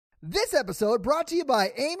This episode brought to you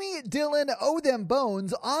by Amy, Dylan, Oh Them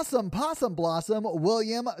Bones, Awesome Possum Blossom,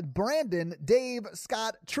 William, Brandon, Dave,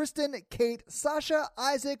 Scott, Tristan, Kate, Sasha,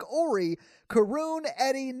 Isaac, Ori, Karoon,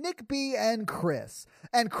 Eddie, Nick B, and Chris.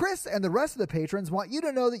 And Chris and the rest of the patrons want you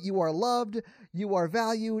to know that you are loved, you are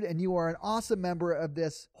valued, and you are an awesome member of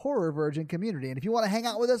this Horror Virgin community. And if you want to hang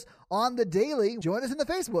out with us on the daily, join us in the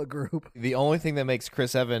Facebook group. The only thing that makes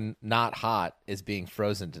Chris Evans not hot is being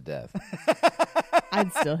frozen to death.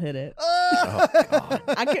 I'd still hit it. Oh, God.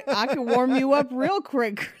 I could warm you up real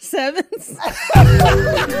quick, Chris Evans.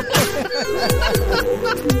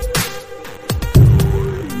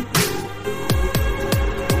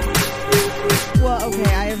 Well,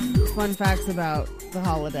 okay, I have fun facts about the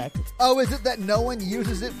holodeck. Oh, is it that no one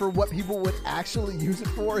uses it for what people would actually use it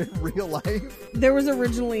for in real life? There was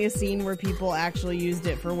originally a scene where people actually used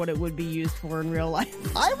it for what it would be used for in real life.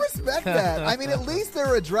 I respect that. I mean, at least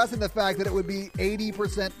they're addressing the fact that it would be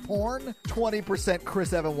 80% porn, 20%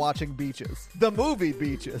 Chris Evans watching Beaches. The movie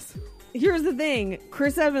Beaches. Here's the thing.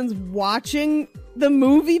 Chris Evans watching the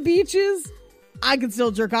movie Beaches, I could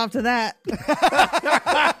still jerk off to that.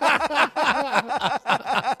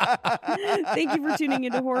 Thank you for tuning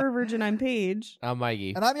into Horror Virgin. I'm Paige. I'm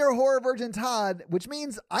Mikey. And I'm your Horror Virgin Todd, which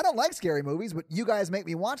means I don't like scary movies, but you guys make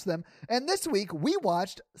me watch them. And this week we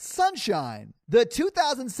watched Sunshine, the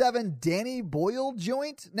 2007 Danny Boyle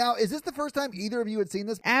joint. Now, is this the first time either of you had seen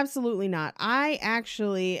this? Absolutely not. I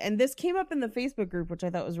actually, and this came up in the Facebook group, which I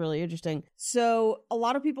thought was really interesting. So a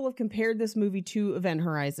lot of people have compared this movie to Event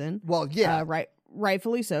Horizon. Well, yeah.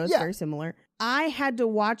 Rightfully so. It's very similar. I had to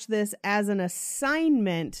watch this as an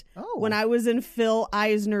assignment when I was in Phil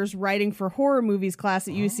Eisner's writing for horror movies class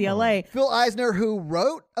at UCLA. Phil Eisner, who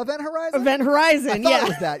wrote Event Horizon? Event Horizon, I thought it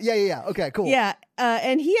was that. Yeah. Okay, cool. Yeah,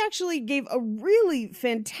 and he actually gave a really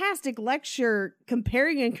fantastic lecture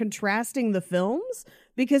comparing and contrasting the films,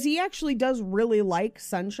 because he actually does really like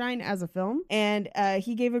Sunshine as a film. And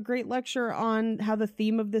he gave a great lecture on how the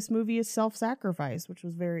theme of this movie is self-sacrifice, which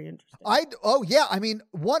was very interesting. I mean,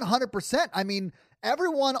 100%. I mean,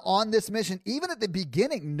 everyone on this mission, even at the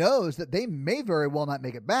beginning, knows that they may very well not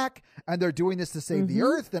make it back, and they're doing this to save the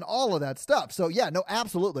Earth and all of that stuff. So, yeah, no,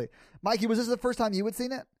 absolutely. Mikey, was this the first time you had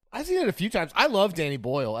seen it? I've seen it a few times. I love Danny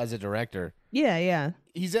Boyle as a director. Yeah.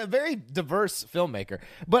 He's a very diverse filmmaker.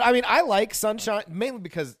 But, I mean, I like Sunshine mainly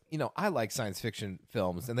because, I like science fiction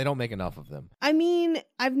films, and they don't make enough of them. I mean,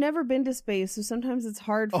 I've never been to space, so sometimes it's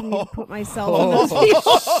hard for me to put myself in those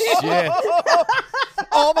people. Shit.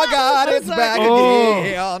 Oh, my God, it's back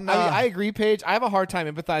again. I mean, I agree, Paige. I have a hard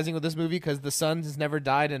time empathizing with this movie because the sun has never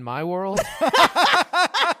died in my world.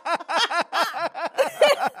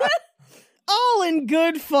 All in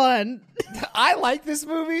good fun. I like this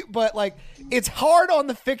movie, but it's hard on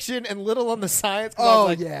the fiction and little on the science.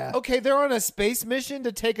 Yeah. Okay, they're on a space mission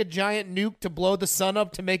to take a giant nuke to blow the sun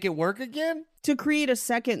up to make it work again? To create a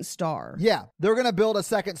second star. Yeah, they're going to build a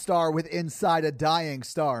second star with inside a dying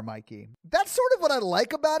star, Mikey. That's sort of what I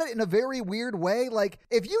like about it in a very weird way. Like,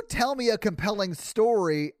 if you tell me a compelling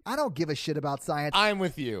story, I don't give a shit about science. I'm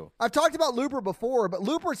with you. I've talked about Looper before, but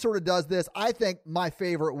Looper sort of does this, I think, my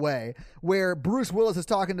favorite way, where Bruce Willis is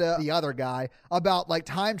talking to the other guy about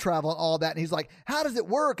time travel and all that, and he's like, how does it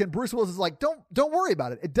work? And Bruce Willis is like, don't worry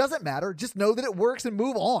about it. It doesn't matter. Just know that it works and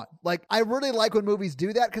move on. I really like when movies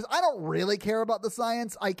do that, because I don't really care about the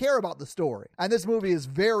science. I care about the story. And this movie is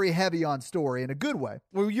very heavy on story in a good way.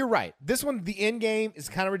 Well, you're right. This one, the end game is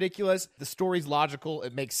kind of ridiculous. The story's logical.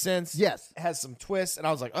 It makes sense. Yes. It has some twists. And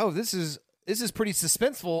I was like, oh, this is pretty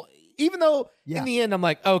suspenseful. Even though in the end, I'm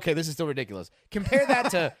like, okay, this is still ridiculous. Compare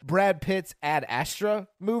that to Brad Pitt's Ad Astra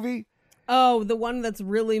movie. Oh, the one that's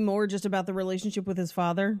really more just about the relationship with his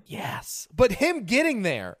father? Yes. But him getting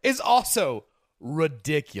there is also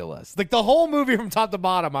ridiculous. The whole movie from top to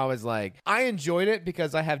bottom, I was like, I enjoyed it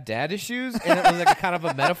because I have dad issues, and it was kind of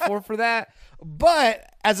a metaphor for that.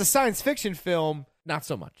 But as a science fiction film, not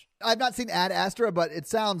so much. I've not seen Ad Astra, but it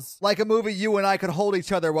sounds like a movie you and I could hold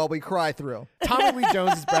each other while we cry through. Tommy Lee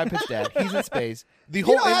Jones is Brad Pitt's dad. He's in space. The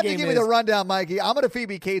whole you don't have to endgame give me the rundown, Mikey. I'm going to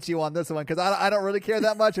Phoebe Cates you on this one because I don't really care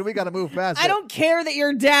that much, and we got to move fast. I don't care that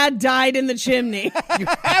your dad died in the chimney. You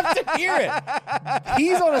have to hear it.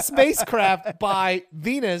 He's on a spacecraft by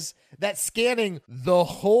Venus that's scanning the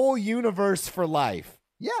whole universe for life.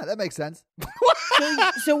 Yeah, that makes sense.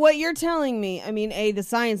 So what you're telling me, I mean, the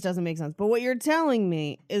science doesn't make sense, but what you're telling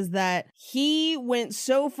me is that he went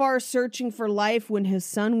so far searching for life when his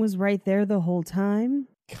son was right there the whole time?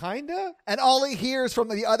 Kinda. And all he hears from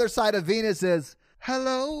the other side of Venus is,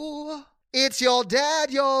 hello, It's your dad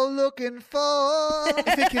you're looking for.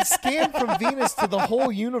 If it can scan from Venus to the whole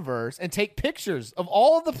universe and take pictures of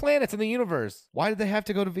all of the planets in the universe, why did they have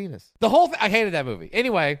to go to Venus? The whole thing, I hated that movie.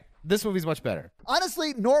 Anyway, this movie's much better.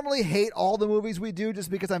 Honestly, normally hate all the movies we do just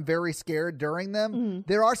because I'm very scared during them.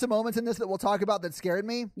 There are some moments in this that we'll talk about that scared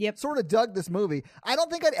me. Yep. Sort of dug this movie. I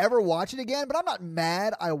don't think I'd ever watch it again, but I'm not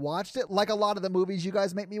mad I watched it like a lot of the movies you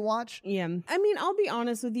guys make me watch. Yeah. I mean, I'll be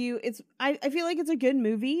honest with you. I feel like it's a good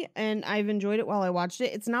movie and I've enjoyed it while I watched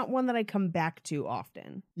it. It's not one that I come back to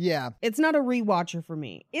often. Yeah. It's not a rewatcher for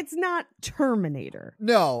me. It's not Terminator.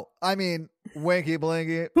 No, I mean, Winky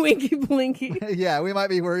Blinky. Winky Blinky. Yeah, we might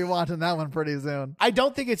be rewatching that one pretty soon. I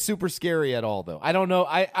don't think it's super scary at all, though. I don't know.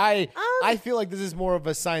 I feel like this is more of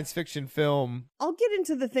a science fiction film. I'll get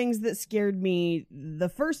into the things that scared me the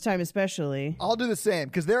first time, especially. I'll do the same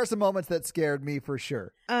because there are some moments that scared me for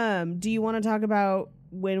sure. Do you want to talk about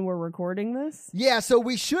when we're recording this? Yeah, so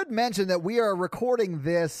we should mention that we are recording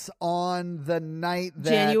this on the night that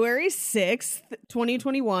January 6th,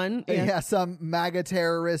 2021. Yeah, some MAGA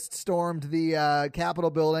terrorist stormed the Capitol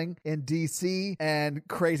building in D.C. and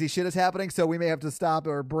crazy shit is happening. So we may have to stop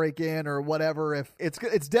or break in or whatever. If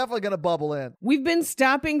it's definitely going to bubble in. We've been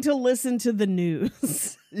stopping to listen to the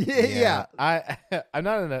news. Yeah. I'm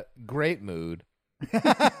not in a great mood.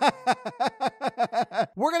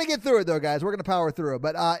 We're going to get through it, though, guys. We're going to power through it.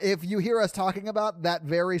 But if you hear us talking about that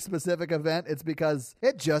very specific event, it's because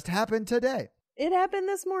it just happened today. It happened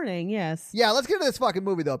this morning, yes. Yeah, let's get into this fucking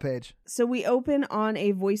movie, though, Paige. So we open on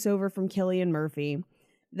a voiceover from Cillian Murphy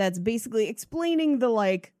that's basically explaining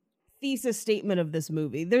the, thesis statement of this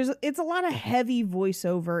movie. It's a lot of heavy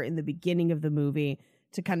voiceover in the beginning of the movie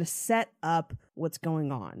to kind of set up what's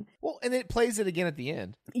going on. Well, and it plays it again at the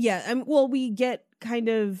end. Yeah, well, we get kind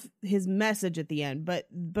of his message at the end,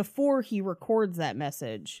 but before he records that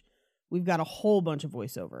message, we've got a whole bunch of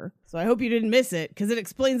voiceover. So I hope you didn't miss it, because it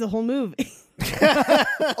explains the whole movie.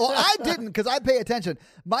 Well, I didn't, because I pay attention.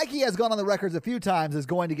 Mikey has gone on the records a few times as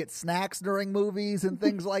going to get snacks during movies and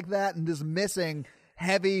things like that, and just missing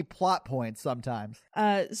heavy plot points sometimes.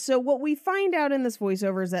 So what we find out in this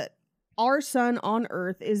voiceover is that our sun on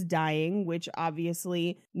Earth is dying, which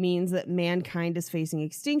obviously means that mankind is facing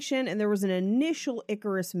extinction, and there was an initial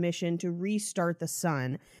Icarus mission to restart the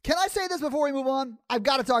sun. Can I say this before we move on? I've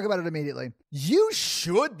got to talk about it immediately. You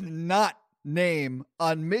should not name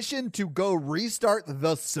a mission to go restart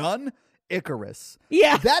the sun Icarus.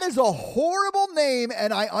 Yeah. That is a horrible name,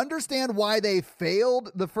 and I understand why they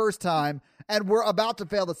failed the first time, and we're about to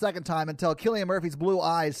fail the second time until Cillian Murphy's blue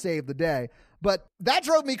eyes saved the day. But that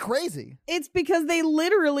drove me crazy. It's because they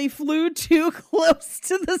literally flew too close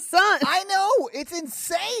to the sun. I know. It's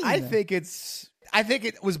insane. I think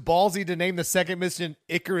it was ballsy to name the second mission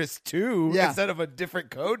Icarus 2 instead of a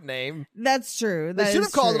different code name. That's true. They should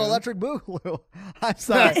have called it Electric Boogaloo. I'm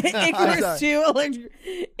sorry. Icarus 2,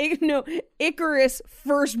 Icarus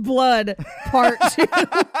First Blood Part 2.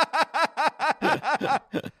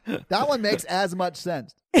 That one makes as much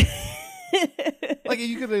sense. Like,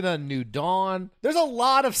 you could have done New Dawn. There's a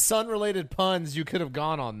lot of sun-related puns you could have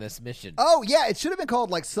gone on this mission. Oh, yeah. It should have been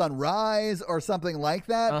called, Sunrise or something like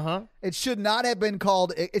that. Uh-huh. It should not have been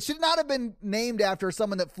called... It should not have been named after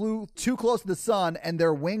someone that flew too close to the sun and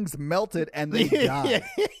their wings melted and they died.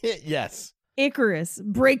 Yes. Icarus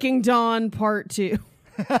Breaking Dawn Part 2.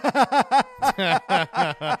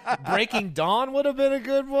 Breaking Dawn would have been a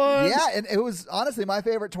good one. Yeah, and it was honestly my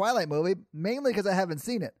favorite Twilight movie, mainly because I haven't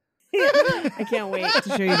seen it. I can't wait to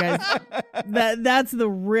show you guys. That's the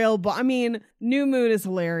real... New Moon is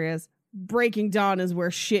hilarious. Breaking Dawn is where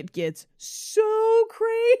shit gets so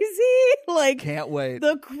crazy. Can't wait.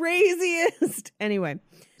 The craziest. Anyway,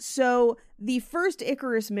 so the first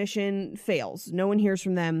Icarus mission fails. No one hears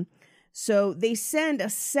from them. So they send a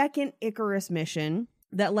second Icarus mission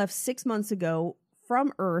that left 6 months ago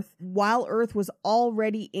from Earth while Earth was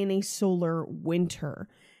already in a solar winter.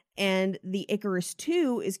 And the Icarus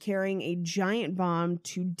 2 is carrying a giant bomb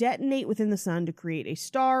to detonate within the sun to create a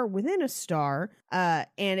star within a star. And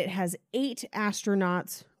it has 8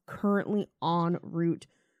 astronauts currently en route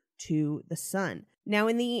to the sun. Now,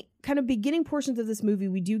 in the kind of beginning portions of this movie,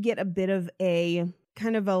 we do get a bit of a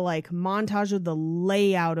montage of the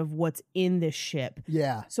layout of what's in this ship.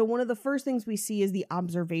 Yeah. So one of the first things we see is the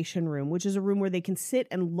observation room, which is a room where they can sit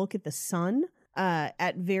and look at the sun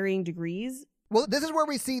at varying degrees. Well, this is where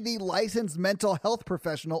we see the licensed mental health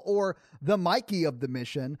professional, or the Mikey of the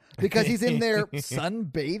mission, because he's in there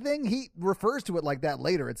sunbathing. He refers to it like that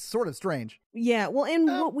later. It's sort of strange. Yeah, well, and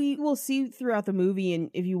what we will see throughout the movie, and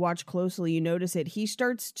if you watch closely, you notice it, he's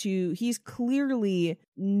clearly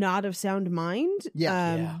not of sound mind.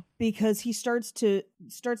 Yeah. Because he starts to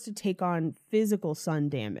take on physical sun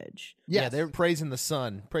damage. Yeah, Yes. they're praising the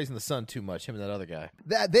sun too much, him and that other guy.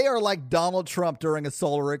 That they are like Donald Trump during a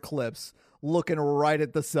solar eclipse, looking right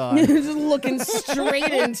at the sun. Just looking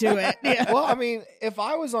straight into it. Yeah. Well, I mean, if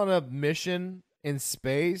I was on a mission in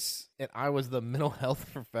space and I was the mental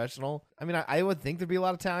health professional, I mean, I would think there'd be a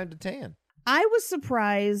lot of time to tan. I was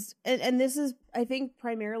surprised, and this is, I think,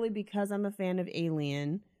 primarily because I'm a fan of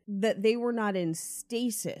Alien, that they were not in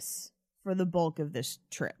stasis for the bulk of this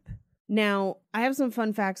trip. Now, I have some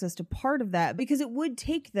fun facts as to part of that, because it would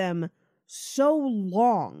take them so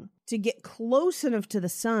long to get close enough to the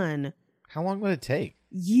sun. How long would it take?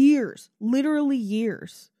 Years. Literally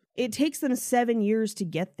years. It takes them 7 years to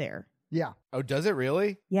get there. Yeah. Oh, does it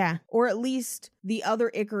really? Yeah. Or at least the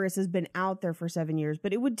other Icarus has been out there for 7 years,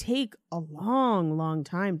 but it would take a long, long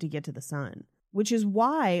time to get to the sun, which is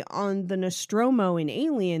why on the Nostromo in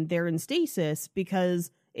Alien, they're in stasis,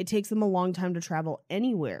 because it takes them a long time to travel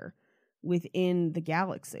anywhere within the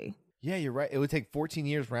galaxy. Yeah, you're right. It would take 14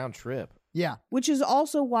 years round trip. Yeah. Which is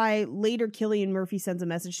also why later Cillian Murphy sends a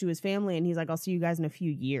message to his family and he's like, I'll see you guys in a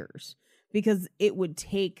few years. Because it would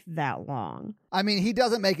take that long. I mean, he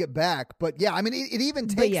doesn't make it back, but yeah, I mean, it even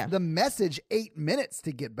takes yeah. the message 8 minutes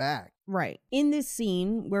to get back. Right. In this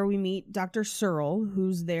scene where we meet Dr. Searle,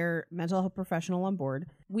 who's their mental health professional on board,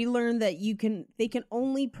 we learn that they can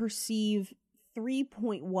only perceive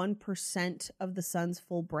 3.1% of the sun's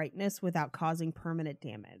full brightness without causing permanent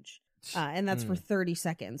damage. And that's for 30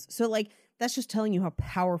 seconds. So, like, that's just telling you how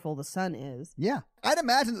powerful the sun is. Yeah. I'd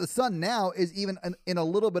imagine that the sun now is even in a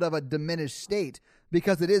little bit of a diminished state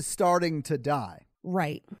because it is starting to die.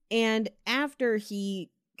 Right. And after he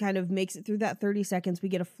kind of makes it through that 30 seconds, we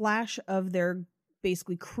get a flash of their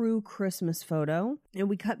basically crew Christmas photo, and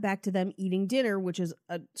we cut back to them eating dinner, which is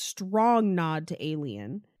a strong nod to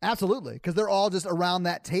Alien. Absolutely, because they're all just around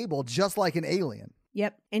that table, just like an Alien.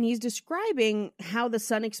 Yep. And he's describing how the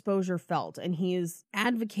sun exposure felt, and he is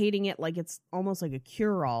advocating it like it's almost like a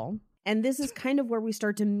cure-all. And this is kind of where we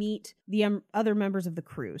start to meet the other members of the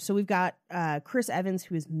crew. So we've got Chris Evans,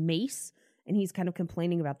 who is Mace, and he's kind of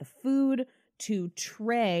complaining about the food, to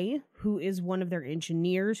Trey, who is one of their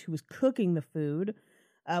engineers who is cooking the food.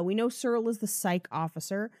 We know Searle is the psych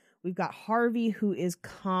officer. We've got Harvey, who is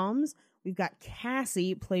comms. We've got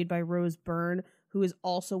Cassie, played by Rose Byrne, who is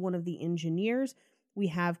also one of the engineers. We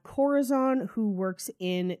have Corazon, who works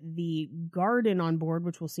in the garden on board,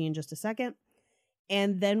 which we'll see in just a second.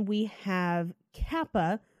 And then we have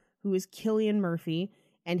Kappa, who is Cillian Murphy,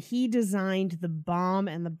 and he designed the bomb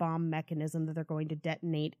and the bomb mechanism that they're going to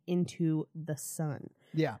detonate into the sun.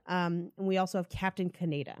 Yeah. And we also have Captain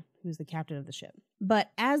Kaneda, who's the captain of the ship.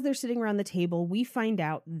 But as they're sitting around the table, we find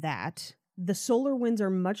out that the solar winds are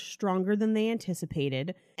much stronger than they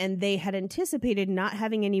anticipated, and they had anticipated not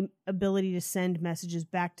having any ability to send messages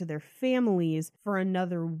back to their families for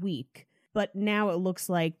another week. But now it looks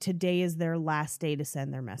like today is their last day to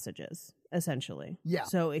send their messages, essentially. Yeah.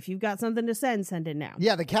 So if you've got something to send it now.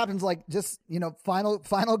 Yeah, the captain's like, just,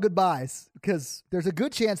 final goodbyes, because there's a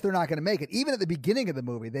good chance they're not going to make it. Even at the beginning of the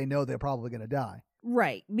movie, they know they're probably going to die.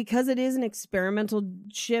 Right. Because it is an experimental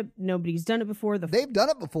ship. Nobody's done it before. They've done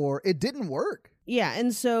it before. It didn't work. Yeah,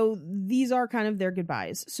 and so these are kind of their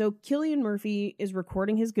goodbyes. So Cillian Murphy is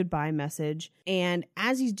recording his goodbye message, and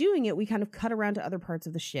as he's doing it, we kind of cut around to other parts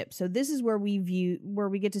of the ship. So this is where we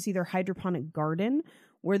get to see their hydroponic garden,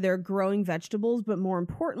 where they're growing vegetables, but more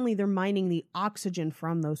importantly, they're mining the oxygen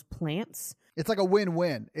from those plants. It's like a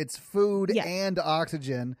win-win. It's food Yeah. and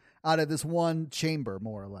oxygen out of this one chamber,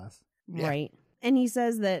 more or less. Yeah. Right. And he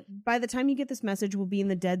says that by the time you get this message, we'll be in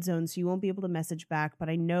the dead zone, so you won't be able to message back, but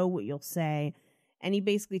I know what you'll say. And he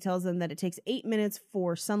basically tells them that it takes 8 minutes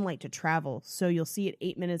for sunlight to travel, so you'll see it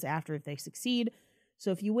 8 minutes after if they succeed.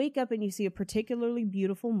 So if you wake up and you see a particularly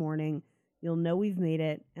beautiful morning, you'll know we've made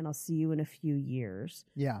it, and I'll see you in a few years.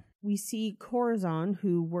 Yeah. We see Corazon,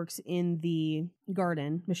 who works in the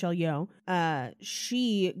garden, Michelle Yeoh.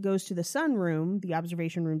 She goes to the sunroom, the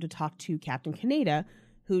observation room, to talk to Captain Kaneda,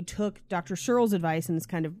 who took Dr. Searle's advice and is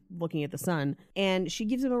kind of looking at the sun. And she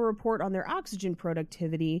gives him a report on their oxygen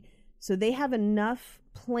productivity. So they have enough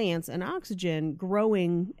plants and oxygen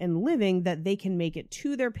growing and living that they can make it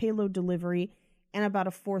to their payload delivery and about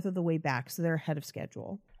a fourth of the way back. So they're ahead of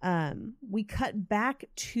schedule. We cut back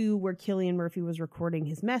to where Cillian Murphy was recording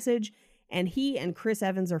his message, And he and Chris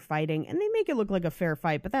Evans are fighting, and they make it look like a fair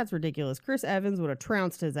fight, but that's ridiculous. Chris Evans would have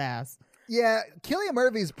trounced his ass. Yeah, Cillian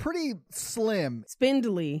Murphy's pretty slim.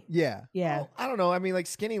 Spindly. Yeah. Yeah. Well, I don't know. I mean, like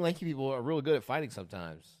skinny, lanky people are really good at fighting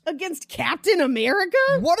sometimes. Against Captain America?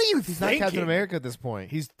 What are you He's thinking? not Captain America at this point.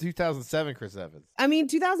 He's 2007 Chris Evans. I mean,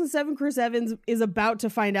 2007 Chris Evans is about to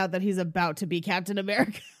find out that he's about to be Captain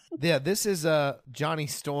America. Yeah, this is Johnny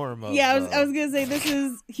Storm. Of, Yeah, I was gonna say this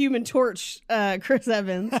is Human Torch, Chris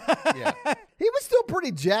Evans. yeah. He was still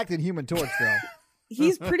pretty jacked in Human Torch, though.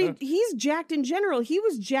 He's jacked in general. He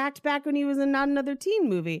was jacked back when he was in Not Another Teen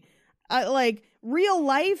Movie. Like real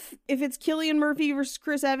life, if it's Cillian Murphy versus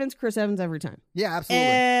Chris Evans every time. Yeah, absolutely.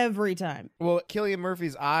 Every time. Well, Cillian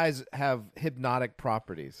Murphy's eyes have hypnotic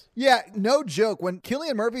properties. Yeah, no joke. When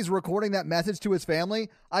Cillian Murphy's recording that message to his family,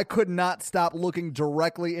 I could not stop looking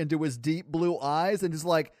directly into his deep blue eyes and just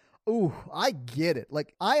like, ooh, I get it.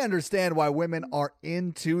 Like, I understand why women are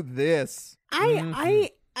into this. I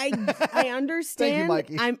understand.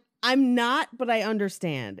 Mikey. I'm not, but I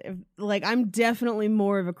understand. I'm definitely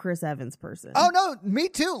more of a Chris Evans person. Oh, no, me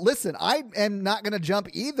too. Listen, I am not going to jump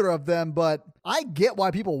either of them, but I get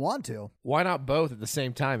why people want to. Why not both at the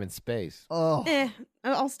same time in space? Oh,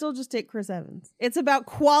 I'll still just take Chris Evans. It's about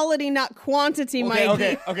quality, not quantity,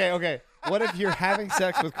 Mikey. Okay. What if you're having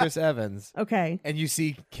sex with Chris Evans Okay. and you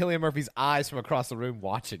see Cillian Murphy's eyes from across the room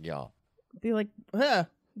watching y'all? Be like,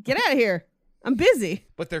 get out of here. I'm busy.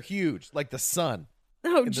 But they're huge, like the sun.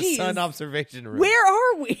 Oh, In the geez. sun observation room. Where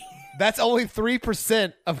are we? That's only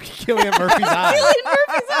 3% of Cillian Murphy's eyes. Cillian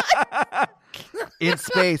Murphy's eye. in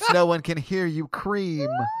space, no one can hear you cream.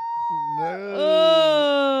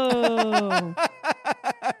 Oh.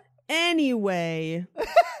 Anyway,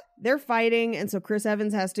 they're fighting, and so Chris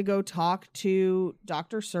Evans has to go talk to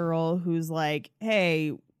Dr. Searle, who's like,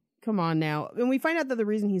 hey, come on now. And we find out that the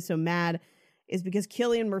reason he's so mad is because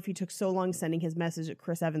Cillian Murphy took so long sending his message that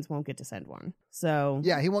Chris Evans won't get to send one. So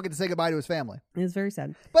Yeah, he won't get to say goodbye to his family. it's very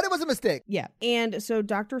sad. But it was a mistake. Yeah. And so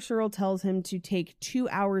Dr. Searle tells him to take 2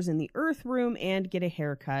 hours in the Earth Room and get a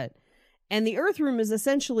haircut. And the Earth Room is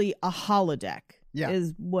essentially a holodeck. Yeah.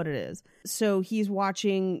 Is what it is. So he's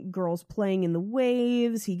watching girls playing in the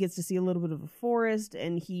waves. He gets to see a little bit of a forest,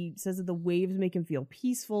 and he says that the waves make him feel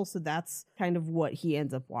peaceful. So that's kind of what he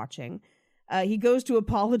ends up watching. He goes to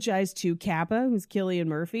apologize to Kappa, who's Cillian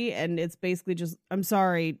Murphy, and it's basically just, I'm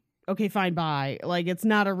sorry. Okay, fine, bye. Like, it's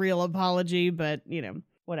not a real apology, but,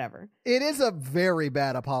 whatever. It is a very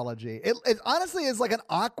bad apology. It honestly is like an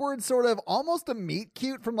awkward sort of almost a meet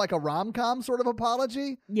cute from like a rom-com sort of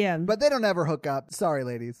apology. Yeah. But they don't ever hook up. Sorry,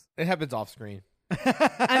 ladies. It happens off screen.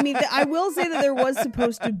 I mean, I will say that there was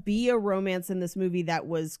supposed to be a romance in this movie that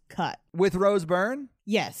was cut. With Rose Byrne?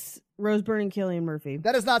 Yes. Rose Byrne and Cillian Murphy.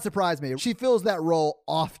 That does not surprise me. She fills that role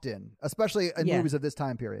often, especially in Yeah. movies of this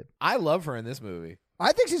time period. I love her in this movie.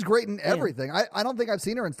 I think she's great in everything. I don't think I've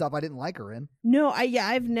seen her in stuff I didn't like her in. No,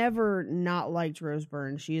 I've never not liked Rose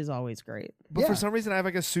Byrne. She is always great. But Yeah. for some reason, I have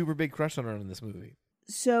like a super big crush on her in this movie.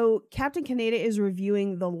 So Captain Kaneda is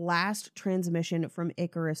reviewing the last transmission from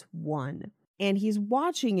Icarus 1. And he's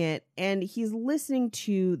watching it, and he's listening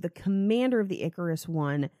to the commander of the Icarus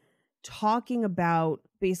 1 talking about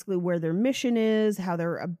basically where their mission is, how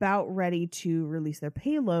they're about ready to release their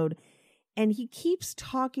payload. And he keeps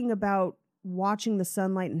talking about watching the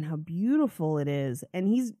sunlight and how beautiful it is. And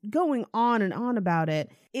he's going on and on about it.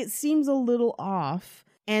 It seems a little off.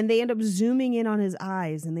 And they end up zooming in on his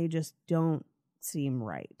eyes, and they just don't seem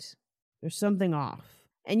right. There's something off.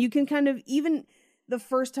 And you can kind of, even the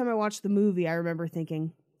first time I watched the movie, I remember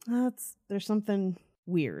thinking, there's something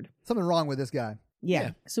weird. Something wrong with this guy.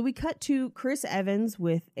 Yeah. So we cut to Chris Evans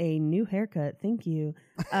with a new haircut. Thank you.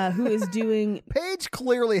 Who is doing. Paige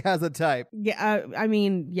clearly has a type.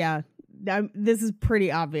 Yeah. This is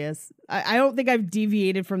pretty obvious. I don't think I've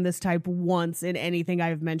deviated from this type once in anything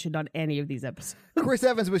I've mentioned on any of these episodes. Chris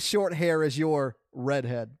Evans with short hair is your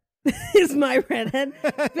redhead. Is my redhead.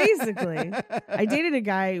 Basically. I dated a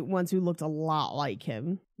guy once who looked a lot like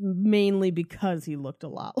him, mainly because he looked a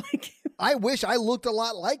lot like him. I wish I looked a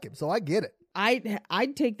lot like him, so I get it.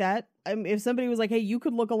 I'd take that. If somebody was like, hey, you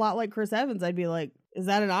could look a lot like Chris Evans, I'd be like, is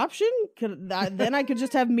that an option? Then I could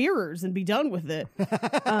just have mirrors and be done with it.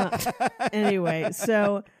 Anyway,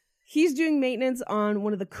 so he's doing maintenance on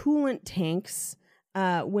one of the coolant tanks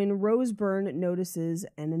when Rose Byrne notices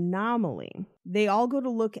an anomaly. They all go to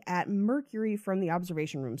look at Mercury from the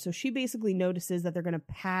observation room. So she basically notices that they're going to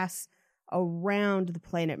pass around the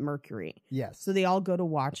planet Mercury. Yes. So they all go to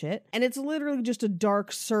watch it. And it's literally just a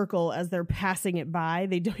dark circle as they're passing it by.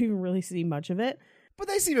 They don't even really see much of it. But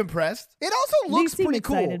they seem impressed. It also looks they seem pretty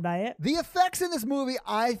excited cool. by it. The effects in this movie,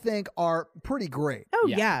 I think, are pretty great. Oh,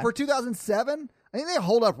 Yeah. yeah. For 2007, I think they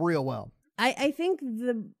hold up real well. I think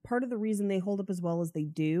the part of the reason they hold up as well as they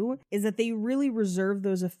do is that they really reserve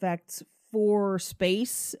those effects for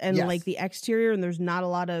space and Yes. like the exterior, and there's not a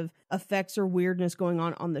lot of effects or weirdness going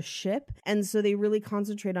on the ship, and so they really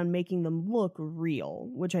concentrate on making them look real,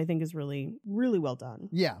 which I think is really, really well done.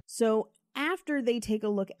 Yeah. So after they take a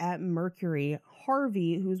look at Mercury,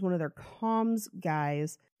 Harvey, who's one of their comms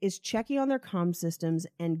guys, is checking on their comm systems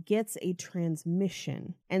and gets a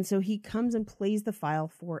transmission. And so he comes and plays the file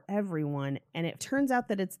for everyone, and it turns out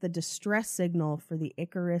that it's the distress signal for the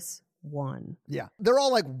Icarus 1. Yeah. They're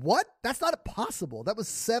all like, what? That's not possible. That was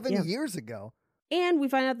 7 Yeah. years ago. And we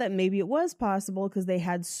find out that maybe it was possible because they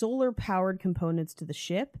had solar powered components to the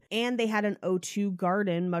ship, and they had an O2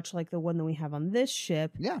 garden, much like the one that we have on this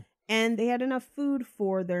ship. Yeah. And they had enough food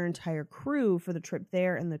for their entire crew for the trip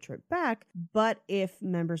there and the trip back. But if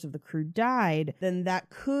members of the crew died, then that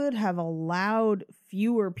could have allowed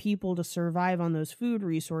fewer people to survive on those food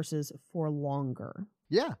resources for longer.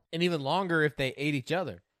 Yeah. And even longer if they ate each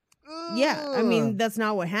other. Yeah, I mean, that's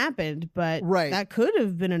not what happened, but Right. that could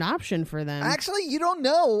have been an option for them. Actually, you don't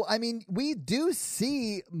know. I mean, we do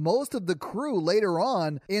see most of the crew later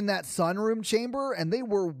on in that sunroom chamber, and they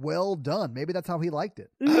were well done. Maybe that's how he liked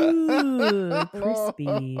it. Ooh,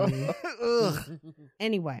 crispy. Ugh.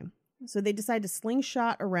 Anyway, so they decide to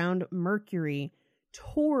slingshot around Mercury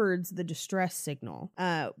towards the distress signal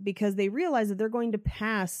because they realize that they're going to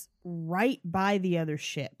pass right by the other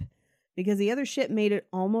ship because the other ship made it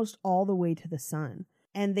almost all the way to the sun.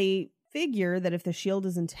 And they figure that if the shield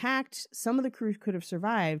is intact, some of the crew could have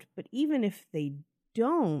survived. But even if they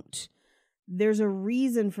don't, there's a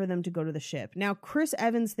reason for them to go to the ship. Now, Chris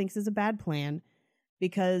Evans thinks it's a bad plan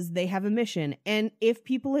because they have a mission. And if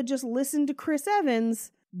people had just listened to Chris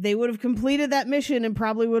Evans, they would have completed that mission and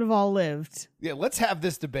probably would have all lived. Yeah, let's have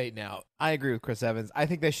this debate now. I agree with Chris Evans. I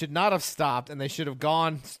think they should not have stopped and they should have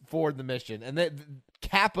gone forward the mission. And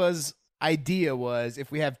Kappa's idea was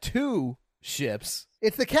if we have two ships.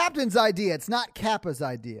 It's the captain's idea. It's not Kappa's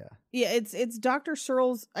idea. Yeah, it's Dr.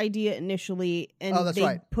 Searle's idea initially, and Oh, that's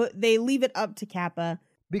right. They leave it up to Kappa.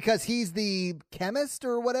 Because he's the chemist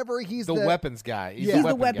or whatever. He's The weapons guy. Yeah. He's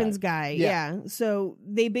the weapons guy. Yeah. Yeah. So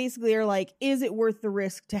they basically are like, is it worth the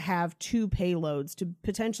risk to have two payloads to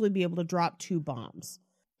potentially be able to drop two bombs?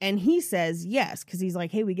 And he says yes, because he's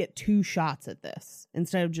like, hey, we get two shots at this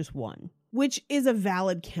instead of just one, which is a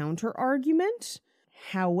valid counter argument.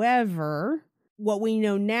 However, what we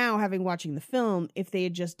know now, having watching the film, if they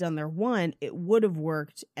had just done their one, it would have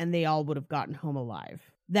worked and they all would have gotten home alive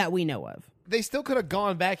that we know of. They still could have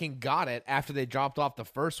gone back and got it after they dropped off the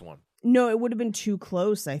first one. No, it would have been too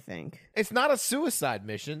close, I think. It's not a suicide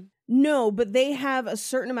mission. No, but they have a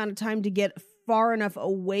certain amount of time to get far enough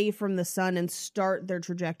away from the sun and start their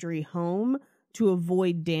trajectory home to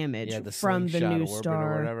avoid damage from the slingshot new orbit or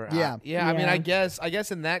star. whatever. Yeah. I mean, Yeah. I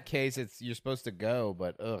guess in that case, you're supposed to go,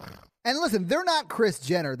 but ugh. And listen, they're not Kris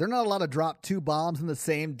Jenner. They're not allowed to drop two bombs in the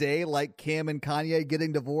same day like Kim and Kanye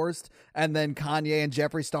getting divorced and then Kanye and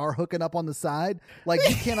Jeffree Star hooking up on the side. Like,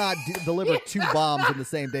 you cannot deliver two bombs in the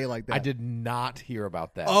same day like that. I did not hear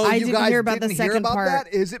about that. Oh, I you didn't guys hear about the didn't hear second about part.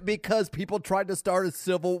 that? Is it because people tried to start a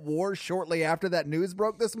civil war shortly after that news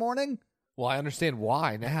broke this morning? Well, I understand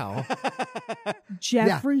why now.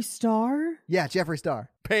 Jeffree Star? Yeah, Jeffree Star.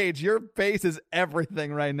 Paige, your face is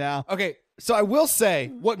everything right now. Okay, so I will say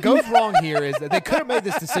what goes wrong here is that they could have made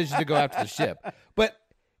this decision to go after the ship, but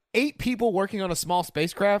 8 people working on a small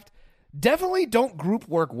spacecraft definitely don't group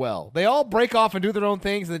work well. They all break off and do their own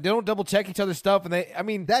things, and they don't double check each other's stuff.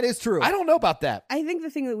 And That is true. I don't know about that. I think the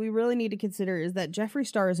thing that we really need to consider is that Jeffree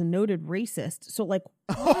Star is a noted racist. So, like,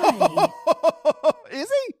 why? Is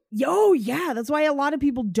he? Yo, yeah, that's why a lot of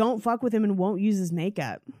people don't fuck with him and won't use his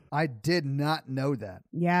makeup. I did not know that.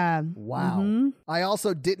 Yeah. Wow. Mhm. I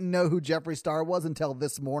also didn't know who Jeffree Star was until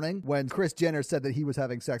this morning when Kris Jenner said that he was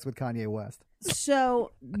having sex with Kanye West.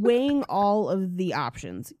 So, weighing all of the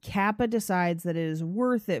options, Kappa decides that it is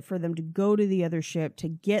worth it for them to go to the other ship to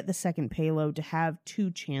get the second payload to have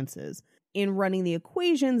two chances. In running the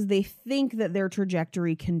equations, they think that their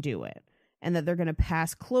trajectory can do it and that they're going to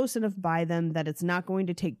pass close enough by them that it's not going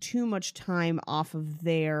to take too much time off of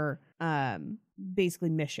their basically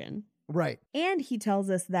mission. Right. And he tells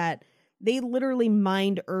us that they literally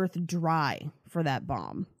mined Earth dry for that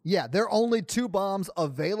bomb. Yeah, there are only 2 bombs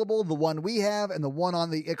available, the one we have and the one on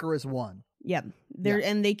the Icarus 1. Yep.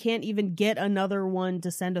 And they can't even get another one to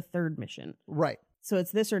send a third mission. Right. So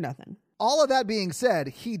it's this or nothing. All of that being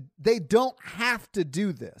said, they don't have to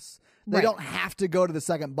do this. They Right. don't have to go to the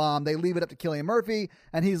second bomb. They leave it up to Cillian Murphy,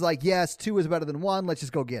 and he's like, yes, 2 is better than 1. Let's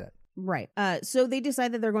just go get it. Right. So they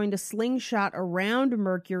decide that they're going to slingshot around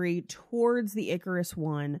Mercury towards the Icarus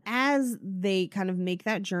One. As they kind of make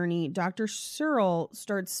that journey, Dr. Searle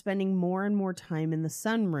starts spending more and more time in the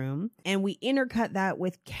sunroom. And we intercut that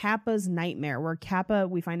with Kappa's nightmare, where Kappa,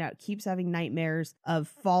 we find out, keeps having nightmares of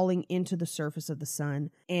falling into the surface of the sun.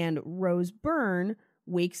 And Rose Byrne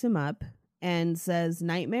wakes him up and says,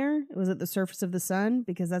 "Nightmare? It was at the surface of the sun?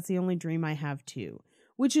 Because that's the only dream I have too."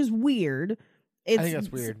 Which is weird. I think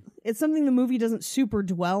that's weird. It's something the movie doesn't super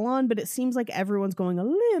dwell on, but it seems like everyone's going a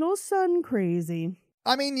little sun crazy.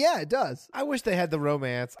 I mean, yeah, it does. I wish they had the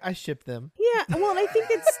romance. I ship them. Yeah, well, I think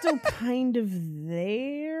it's still kind of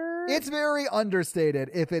there. It's very understated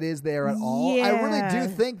if it is there at all. I really Yeah.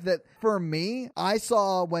 do think that for me, I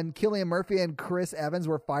saw when Cillian Murphy and Chris Evans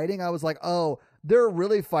were fighting, I was like, oh, they're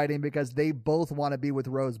really fighting because they both want to be with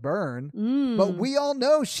Rose Byrne. But we all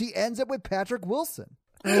know she ends up with Patrick Wilson.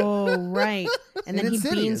 Oh, right. And then he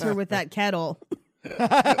Insidious. beans her with that kettle.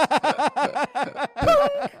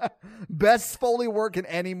 Best Foley work in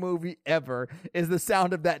any movie ever is the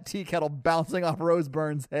sound of that tea kettle bouncing off Rose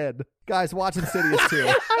Byrne's head. Guys, watch Insidious too.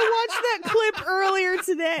 I watched that clip earlier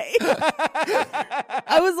today.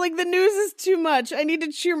 I was like, the news is too much. I need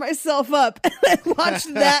to cheer myself up. And I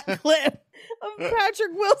watched that clip of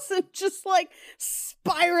Patrick Wilson just like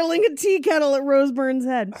spiraling a tea kettle at Rose Byrne's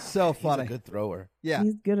head. So He's funny. a good thrower. Yeah.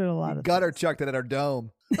 He's good at a lot of Gutter things. chucked it at her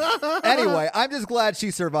dome. Anyway, I'm just glad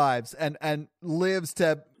she survives and lives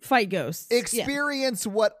to Fight ghosts. Yeah. experience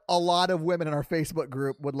what a lot of women in our Facebook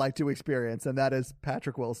group would like to experience, and that is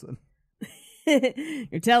Patrick Wilson.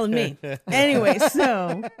 You're telling me. Anyway,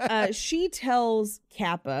 so she tells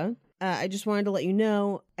Kappa, I just wanted to let you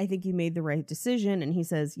know, I think you made the right decision. And he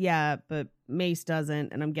says, yeah, but Mace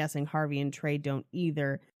doesn't. And I'm guessing Harvey and Trey don't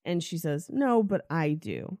either. And she says, no, but I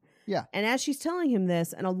do. Yeah. And as she's telling him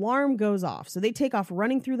this, an alarm goes off. So they take off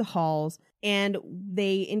running through the halls and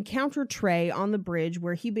they encounter Trey on the bridge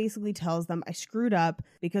where he basically tells them, I screwed up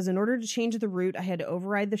because in order to change the route, I had to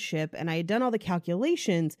override the ship and I had done all the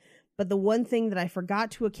calculations. But the one thing that I forgot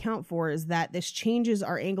to account for is that this changes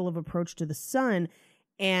our angle of approach to the sun.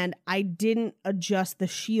 And I didn't adjust the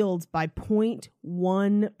shields by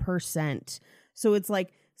 0.1%. So it's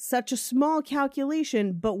like such a small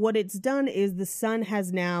calculation, but what it's done is the sun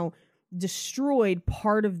has now destroyed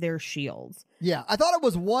part of their shields. Yeah, I thought it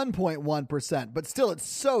was 1.1%, but still it's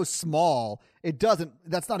so small.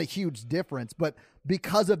 That's not a huge difference, but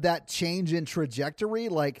because of that change in trajectory,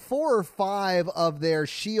 like 4 or 5 of their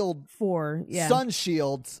sun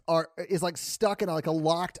shields is like stuck in like a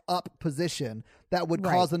locked up position that would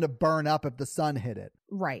Right. cause them to burn up if the sun hit it.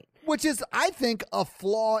 Right. Which is, I think, a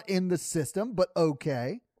flaw in the system, but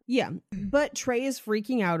okay. Yeah. But Trey is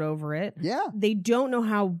freaking out over it. Yeah. They don't know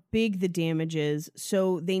how big the damage is,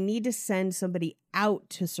 so they need to send somebody out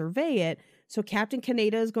to survey it. So Captain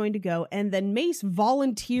Kaneda is going to go, and then Mace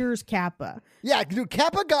volunteers Kappa. Yeah, dude,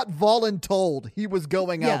 Kappa got voluntold he was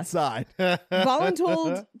going Yes. outside.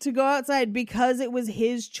 Voluntold to go outside because it was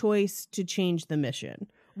his choice to change the mission.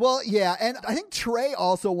 Well, yeah, and I think Trey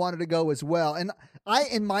also wanted to go as well. And I,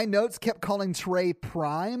 in my notes, kept calling Trey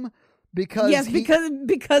Prime because Yes, because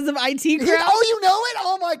of IT crowd. Oh, you know it?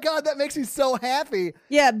 Oh my God, that makes me so happy.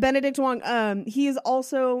 Yeah, Benedict Wong. He is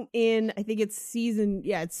also in, I think it's season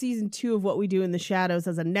 2 of What We Do in the Shadows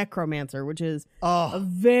as a necromancer, which is a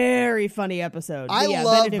very funny episode. But I yeah,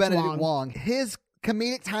 love Benedict Wong. His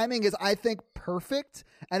comedic timing is, I think, perfect,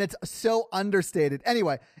 and it's so understated.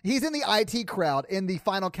 Anyway, he's in the IT crowd in the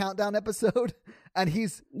Final Countdown episode, and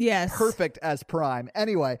he's perfect as Prime.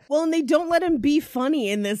 Anyway. Well, and they don't let him be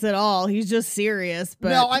funny in this at all. He's just serious. But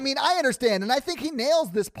no, I mean, I understand, and I think he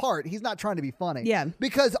nails this part. He's not trying to be funny. Yeah.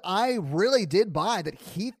 Because I really did buy that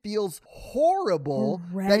he feels horrible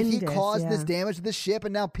that he Horrendous, caused this yeah. damage to the ship,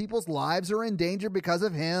 and now people's lives are in danger because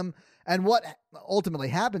of him, and what ultimately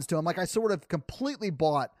happens to him. Like, I sort of completely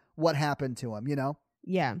bought what happened to him, you know?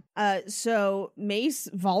 Yeah. So Mace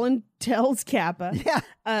voluntells Kappa.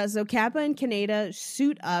 Yeah. So Kappa and Kaneda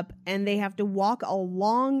suit up and they have to walk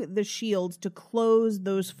along the shields to close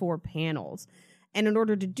those 4 panels. And in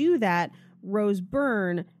order to do that, Rose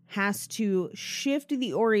Byrne has to shift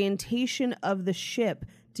the orientation of the ship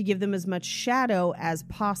to give them as much shadow as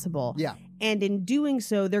possible. Yeah. And in doing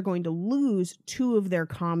so, they're going to lose 2 of their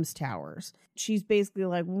comms towers. She's basically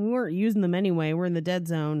like, we weren't using them anyway. We're in the dead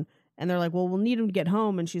zone. And they're like, well, we'll need them to get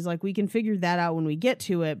home. And she's like, we can figure that out when we get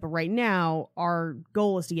to it. But right now, our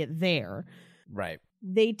goal is to get there. Right.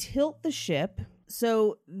 They tilt the ship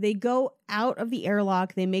So they go out of the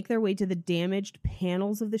airlock. They make their way to the damaged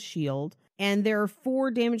panels of the shield. And there are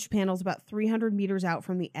 4 damaged panels about 300 meters out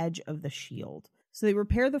from the edge of the shield. So they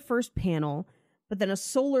repair the first panel, but then a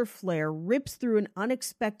solar flare rips through an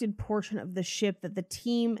unexpected portion of the ship that the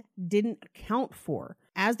team didn't account for.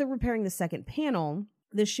 As they're repairing the second panel,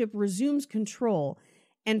 the ship resumes control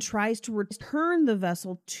and tries to return the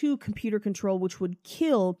vessel to computer control, which would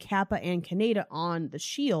kill Kappa and Kaneda on the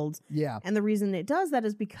shields. Yeah. And the reason it does that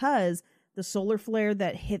is because the solar flare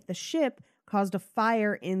that hit the ship caused a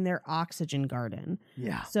fire in their oxygen garden.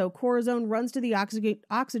 Yeah. So Corazon runs to the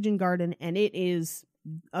oxygen garden, and it is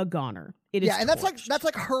a goner. It is Yeah, and that's torched.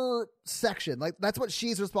 like her section. Like that's what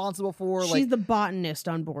she's responsible for. She's Like the botanist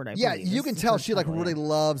on board. I yeah, believe, you is can the tell first she like title, really yeah.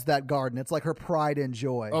 loves that garden. It's like her pride and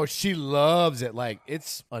joy. Oh, she loves it. Like,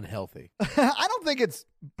 it's unhealthy. I don't think it's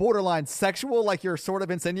borderline sexual like you're sort of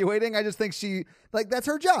insinuating. I just think she like that's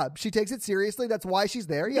her job. She takes it seriously. That's why she's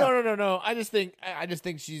there. Yeah. No. I just think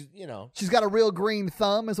she's, She's got a real green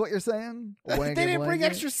thumb is what you're saying? they didn't bring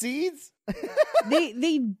extra seeds?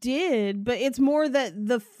 They did, but it's more that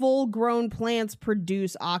the full grown plants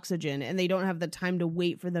produce oxygen and they don't have the time to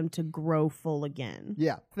wait for them to grow full again.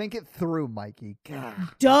 Yeah. Think it through, Mikey. God.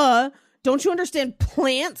 Duh. Don't you understand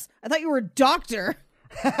plants? I thought you were a doctor.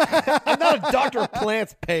 I'm not a doctor of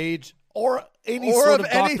plants, Paige, or any Or sort of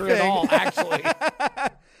of doctor at anything. all,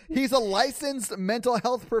 actually. He's a licensed mental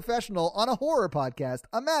health professional on a horror podcast.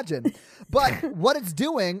 Imagine. But what it's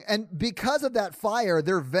doing, and because of that fire,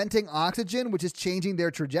 they're venting oxygen, which is changing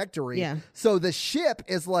their trajectory. Yeah. So the ship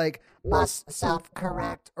is like, must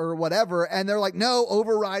self-correct or whatever. And they're like, no,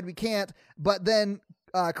 override, we can't. But then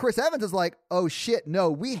Chris Evans is like, oh shit,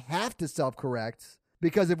 no, we have to self-correct.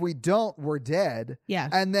 Because if we don't, we're dead. Yeah.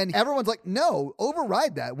 And then everyone's like, no,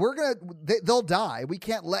 override that. They'll die. We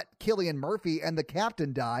can't let Cillian Murphy and the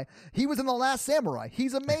captain die. He was in The Last Samurai.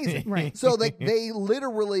 He's amazing. Right. So they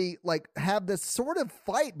literally like have this sort of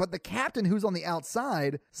fight, but the captain who's on the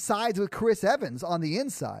outside sides with Chris Evans on the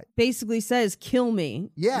inside. Basically says, kill me.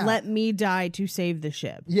 Yeah. Let me die to save the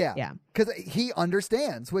ship. Yeah. Yeah. Because he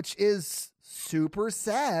understands, which is super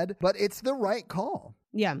sad, but it's the right call.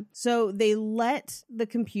 Yeah. So they let the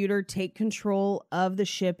computer take control of the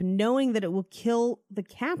ship, knowing that it will kill the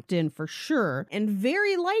captain for sure, and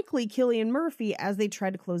very likely Cillian Murphy as they try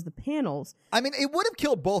to close the panels. I mean, it would have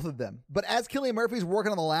killed both of them, but as Cillian Murphy's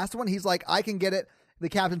working on the last one, he's like, I can get it. The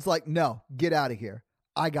captain's like, no, get out of here.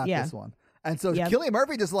 I got Yeah. this one. And so Yep. Cillian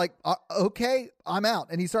Murphy just like, okay, I'm out.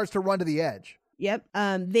 And he starts to run to the edge. Yep.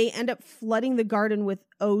 They end up flooding the garden with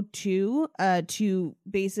O2 to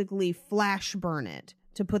basically flash burn it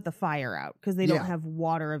to put the fire out because they don't Yeah. have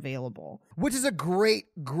water available. Which is a great,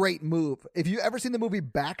 great move. If you ever seen the movie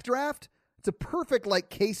Backdraft, it's a perfect like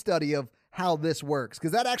case study of how this works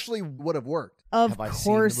because that actually would have worked. Of Have I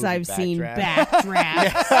seen the course, movie I've seen Backdraft?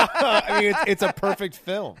 Backdraft. I mean, it's a perfect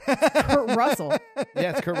film. Kurt Russell.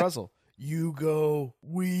 Yeah, it's Kurt Russell. You go,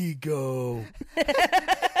 we go.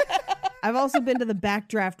 I've also been to the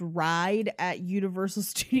Backdraft ride at Universal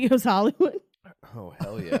Studios Hollywood. Oh,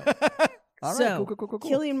 hell yeah. All right, So, cool.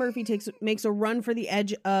 Cillian Murphy makes a run for the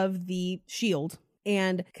edge of the shield,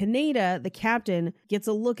 and Kaneda, the captain, gets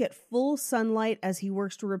a look at full sunlight as he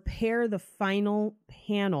works to repair the final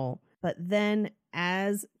panel. But then,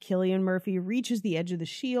 as Cillian Murphy reaches the edge of the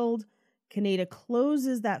shield, Kaneda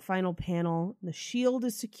closes that final panel. The shield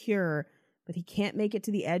is secure, but he can't make it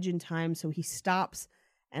to the edge in time, so he stops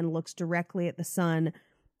and looks directly at the sun.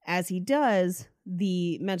 As he does,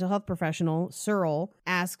 the mental health professional, Searle,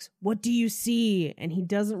 asks, "What do you see?" And he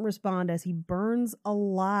doesn't respond as he burns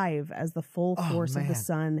alive as the full Oh, force of the man.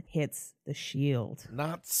 sun hits the shield.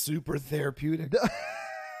 Not super therapeutic.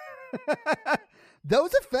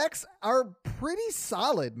 Those effects are pretty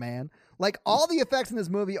solid, man. Like all the effects in this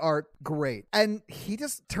movie are great. And he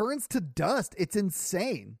just turns to dust. It's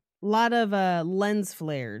insane. A lot of lens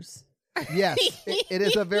flares. Yes, it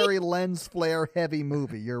is a very lens flare heavy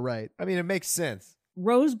movie. You're right. I mean, it makes sense.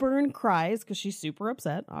 Roseburn cries because she's super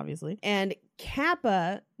upset, obviously. And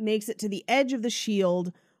Kappa makes it to the edge of the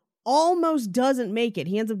shield, almost doesn't make it.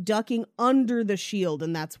 He ends up ducking under the shield,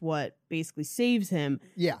 and that's what basically saves him.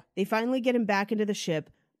 Yeah. They finally get him back into the ship,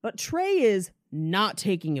 but Trey is not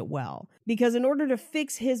taking it well because in order to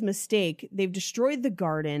fix his mistake, they've destroyed the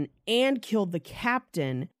garden and killed the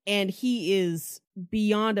captain, and he is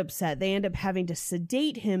beyond upset. They end up having to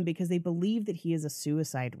sedate him because they believe that he is a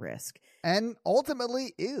suicide risk. And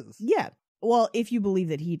ultimately is. Yeah. Well, if you believe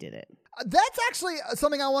that he did it. That's actually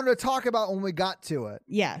something I wanted to talk about when we got to it.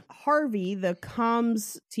 Yeah. Harvey, the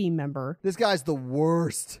comms team member, This guy's the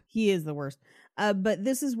worst. he is the worst. But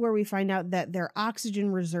this is where we find out that their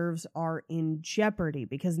oxygen reserves are in jeopardy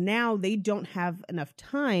because now they don't have enough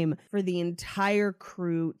time for the entire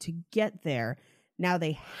crew to get there. Now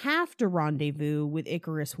they have to rendezvous with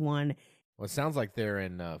Icarus One. Well, it sounds like they're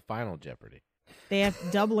in Final Jeopardy. They have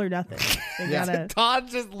double or nothing. They gotta Todd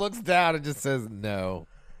just looks down and just says no.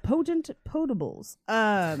 potent potables.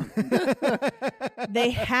 They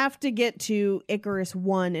have to get to Icarus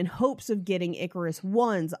One in hopes of getting Icarus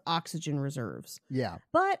One's oxygen reserves. Yeah.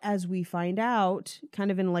 But as we find out,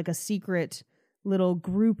 kind of in like a secret little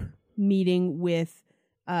group meeting with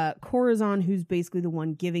Corazon, who's basically the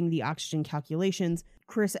one giving the oxygen calculations,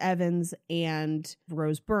 Chris Evans and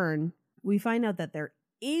Rose Byrne, we find out that there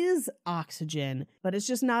is oxygen, but it's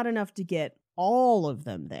just not enough to get all of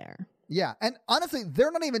them there. Yeah, and honestly,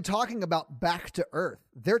 they're not even talking about back to Earth.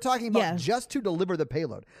 They're talking about just to deliver the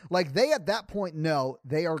payload. Like, they at that point know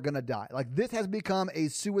they are going to die. Like, this has become a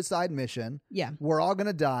suicide mission. Yeah. We're all going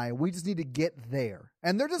to die. We just need to get there.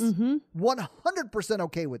 And they're just 100%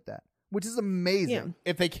 okay with that, which is amazing. Yeah.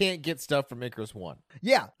 If they can't get stuff from Icarus One.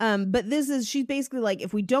 Yeah. But she's basically like,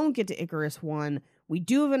 if we don't get to Icarus One, we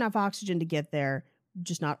do have enough oxygen to get there,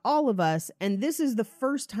 just not all of us. And this is the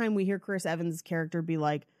first time we hear Chris Evans' character be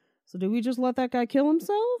like, so do we just let that guy kill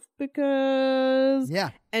himself? Because...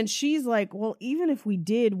 Yeah. And she's like, well, even if we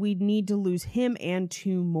did, we'd need to lose him and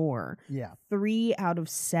 2 more. Yeah. 3 out of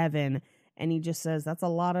 7. And he just says, that's a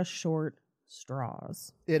lot of short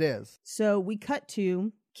straws. It is. So we cut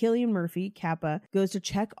to Cillian Murphy, Kappa, goes to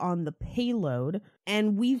check on the payload.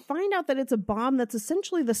 And we find out that it's a bomb that's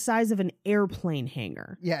essentially the size of an airplane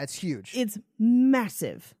hangar. Yeah, it's huge. It's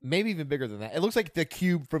massive. Maybe even bigger than that. It looks like the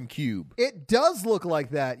cube from Cube. It does look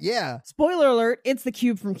like that, yeah. Spoiler alert, it's the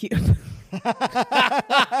cube from Cube.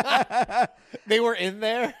 They were in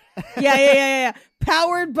there? Yeah.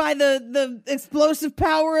 Powered by the explosive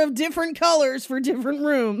power of different colors for different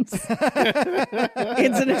rooms.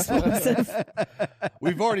 It's an explosive.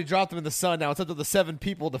 We've already dropped them in the sun now. It's up to the 7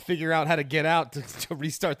 people to figure out how to get out to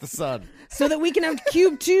restart the sun. So that we can have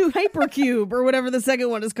Cube 2 Hypercube or whatever the second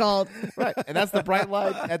one is called. Right. And that's the bright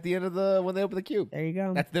light at the end of when they open the cube. There you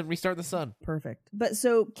go. That's them restart the sun. Perfect. But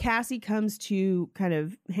so Cassie comes to kind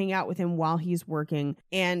of hang out with him while he's working,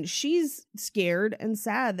 and she's scared and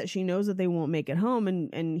sad that she knows that they won't make it home.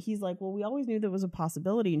 And he's like, well, we always knew there was a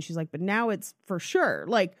possibility. And she's like, but now it's for sure.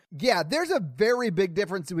 Like, yeah, there's a very big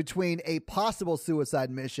difference between a possible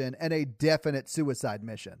suicide mission and a definite suicide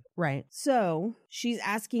mission. right. So she's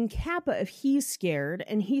asking Kappa if he's scared,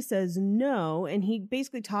 and he says no. And he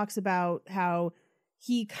basically talks about how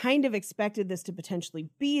he kind of expected this to potentially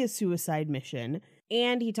be a suicide mission.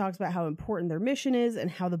 And he talks about how important their mission is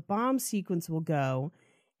and how the bomb sequence will go.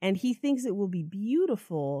 And he thinks it will be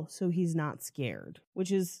beautiful, so he's not scared,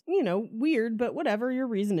 which is, weird, but whatever your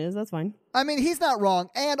reason is, that's fine. I mean, he's not wrong.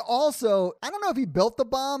 And also, I don't know if he built the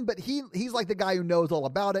bomb, but he's like the guy who knows all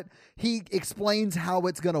about it. He explains how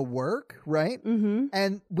it's going to work, right? Mm-hmm.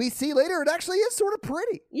 And we see later it actually is sort of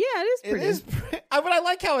pretty. Yeah, it is pretty. It is but I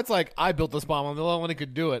like how it's like, I built this bomb. I'm the only one who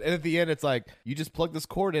could do it. And at the end, it's like, you just plug this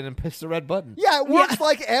cord in and push the red button. Yeah, it works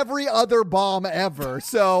like every other bomb ever.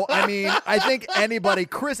 So, I mean, I think anybody,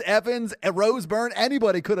 Chris Evans, Rose Byrne,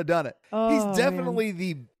 anybody could have done it. Oh, He's definitely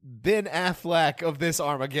the Ben Affleck of this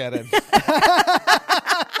Armageddon.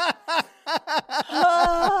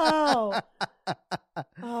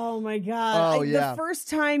 Oh my God. Oh, yeah. The first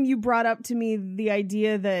time you brought up to me the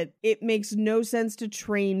idea that it makes no sense to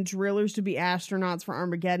train drillers to be astronauts for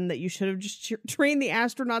Armageddon, that you should have just trained the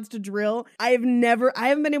astronauts to drill. I haven't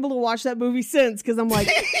been able to watch that movie since because I'm like,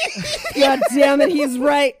 God damn it, he's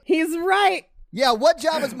right. He's right. Yeah, what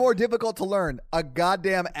job is more difficult to learn? A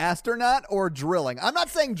goddamn astronaut or drilling? I'm not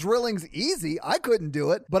saying drilling's easy. I couldn't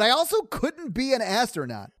do it, but I also couldn't be an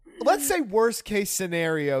astronaut. Let's say worst case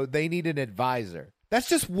scenario, they need an advisor. That's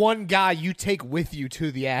just one guy you take with you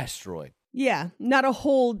to the asteroid. Yeah, not a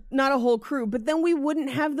whole crew, but then we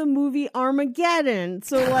wouldn't have the movie Armageddon.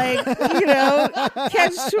 So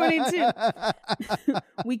catch 22.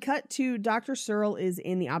 We cut to Dr. Searle is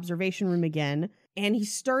in the observation room again, and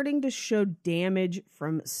he's starting to show damage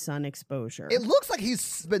from sun exposure. It looks like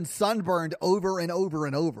he's been sunburned over and over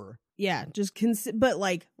and over. Yeah, but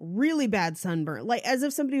like really bad sunburn, like as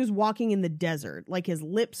if somebody was walking in the desert. Like his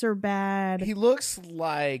lips are bad. He looks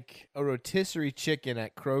like a rotisserie chicken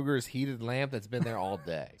at Kroger's heated lamp that's been there all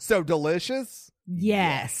day. So delicious?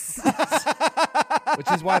 Yes. Which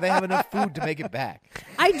is why they have enough food to make it back.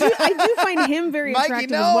 I do find him very Mikey,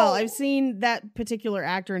 attractive no. as well. I've seen that particular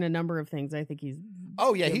actor in a number of things. I think he's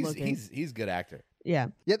Oh yeah, good looking. he's a good actor. Yeah.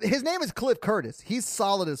 Yeah, his name is Cliff Curtis. He's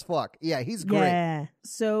solid as fuck. Yeah, he's great. Yeah.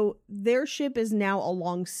 So their ship is now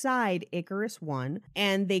alongside Icarus 1,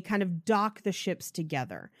 and they kind of dock the ships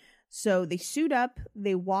together. So they suit up,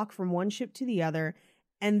 they walk from one ship to the other,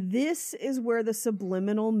 and this is where the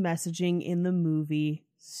subliminal messaging in the movie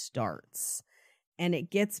starts. And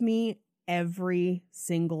it gets me every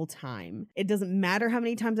single time. It doesn't matter how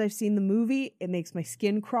many times I've seen the movie, it makes my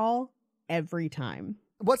skin crawl every time.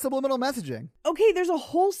 What's subliminal messaging? Okay, there's a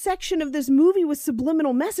whole section of this movie with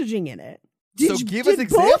subliminal messaging in it. So give us did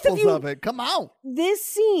both examples you- of it. Come on. This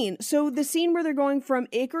scene, so the scene where they're going from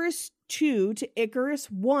Icarus 2 to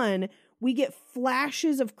Icarus 1, we get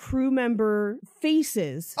flashes of crew member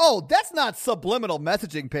faces. Oh, that's not subliminal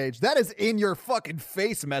messaging, Paige. That is in your fucking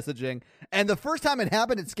face messaging. And the first time it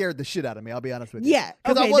happened, it scared the shit out of me. I'll be honest with you. Yeah,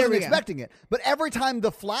 Because okay, I there wasn't we go. expecting it. But every time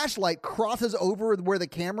the flashlight crosses over where the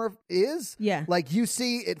camera is, Yeah. like you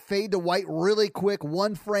see it fade to white really quick,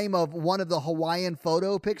 one frame of one of the Hawaiian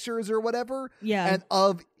photo pictures or whatever. Yeah. And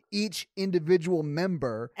of each individual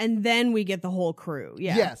member. And then we get the whole crew.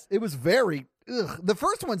 Yeah. Yes, it was very. Ugh. The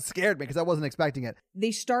first one scared me because I wasn't expecting it.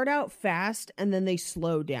 They start out fast and then they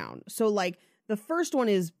slow down. So, like, the first one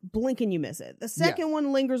is blink and you miss it. The second Yes.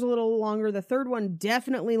 one lingers a little longer. The third one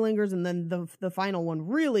definitely lingers. And then the final one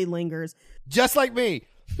really lingers. Just like me.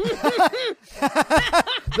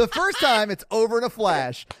 The first time it's over in a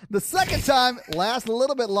flash. The second time lasts a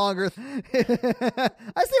little bit longer.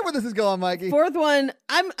 I see where this is going, Mikey. Fourth one,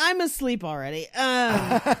 I'm asleep already.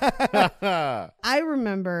 I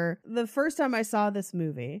remember the first time I saw this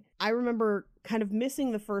movie, I remember kind of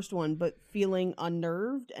missing the first one, but feeling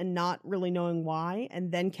unnerved and not really knowing why,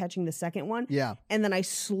 and then catching the second one. Yeah. And then I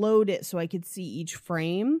slowed it so I could see each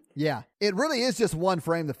frame. Yeah. It really is just one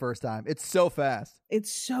frame the first time. It's so fast.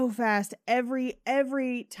 It's so fast.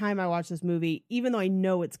 Every time I watch this movie, even though I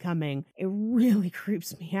know it's coming, it really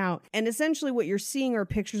creeps me out. And essentially what you're seeing are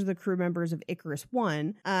pictures of the crew members of Icarus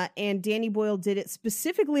 1, and Danny Boyle did it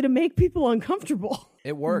specifically to make people uncomfortable.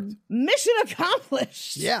 It worked. Mission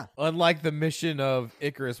accomplished. Yeah. Unlike the mission of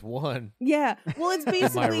Icarus 1. Yeah. Well, it's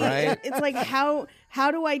basically, right? it's like, how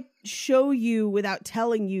do I show you without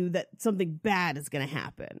telling you that something bad is going to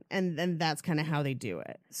happen? And that's kind of how they do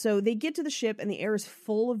it. So they get to the ship and the air is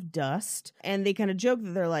full of dust, and they kind of joke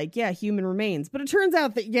that they're like, yeah, human remains. But it turns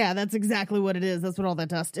out that, yeah, that's exactly what it is. That's what all that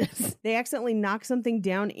dust is. They accidentally knock something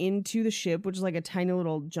down into the ship, which is like a tiny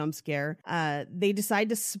little jump scare. They decide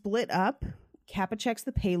to split up. Kappa checks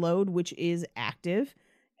the payload, which is active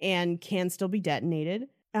and can still be detonated.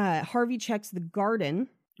 Harvey checks the garden,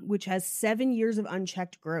 which has 7 years of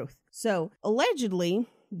unchecked growth. So allegedly,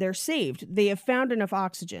 they're saved. They have found enough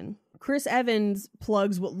oxygen. Chris Evans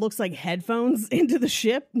plugs what looks like headphones into the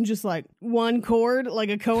ship, and just like one cord, like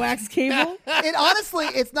a coax cable. And honestly,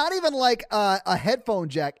 it's not even like a headphone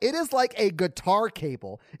jack. It is like a guitar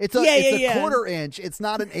cable. It's a quarter inch. It's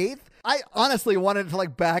not an eighth. I honestly wanted to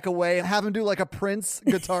like back away and have him do like a Prince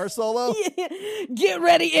guitar solo. Get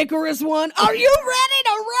ready, Icarus 1. Are you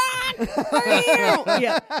ready to rock? Are you?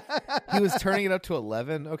 Yeah. He was turning it up to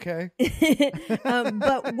 11, okay?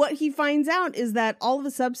 But what he finds out is that all of the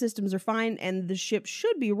subsystems are fine and the ship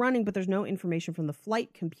should be running, but there's no information from the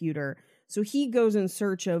flight computer. So he goes in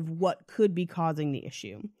search of what could be causing the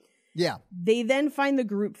issue. Yeah. They then find the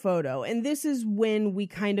group photo, and this is when we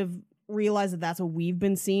kind of realize that that's what we've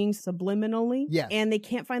been seeing subliminally. Yes. And they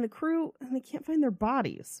can't find the crew, and they can't find their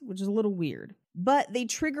bodies, which is a little weird. But they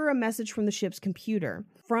trigger a message from the ship's computer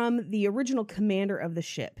from the original commander of the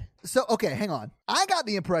ship. So, okay, hang on. I got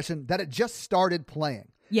the impression that it just started playing.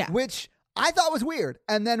 Yeah. Which I thought was weird.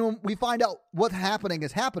 And then when we find out what's happening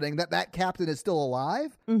is happening, that captain is still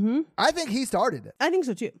alive, I think he started it. I think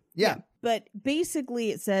so too. Yeah. But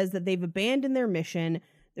basically it says that they've abandoned their mission.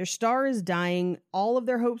 Their star is dying. All of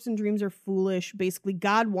their hopes and dreams are foolish. Basically,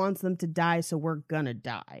 God wants them to die, so we're gonna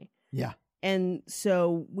die. Yeah. And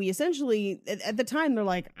so we essentially, at the time, they're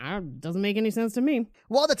like, doesn't make any sense to me.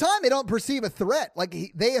 Well, at the time, they don't perceive a threat. Like,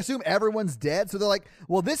 they assume everyone's dead. So they're like,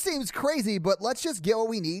 well, this seems crazy, but let's just get what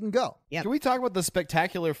we need and go. Yep. Can we talk about the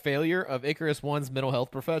spectacular failure of Icarus 1's mental health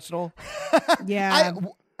professional? Yeah.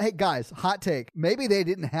 Hey, guys, hot take. Maybe they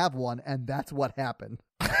didn't have one, and that's what happened.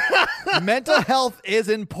 Mental health is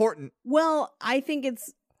important. Well, I think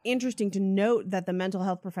it's interesting to note that the mental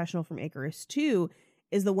health professional from Icarus 2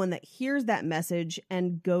 is the one that hears that message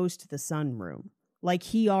and goes to the sunroom. Like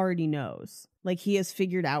he already knows. Like he has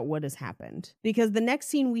figured out what has happened. Because the next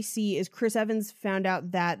scene we see is Chris Evans found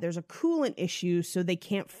out that there's a coolant issue, so they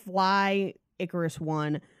can't fly Icarus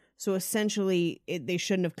 1. So essentially, they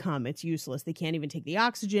shouldn't have come. It's useless. They can't even take the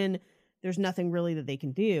oxygen. there's nothing really that they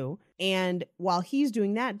can do. And while he's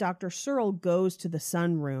doing that, Dr. Searle goes to the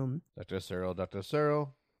sunroom. Dr. Searle, Dr.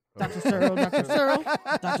 Searle. Dr. Searle, Dr. Searle,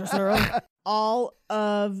 Dr. Searle. All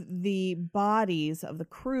of the bodies of the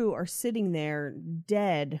crew are sitting there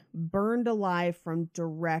dead, burned alive from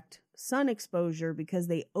direct sun exposure because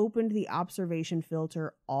they opened the observation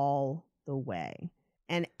filter all the way.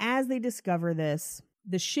 And as they discover this,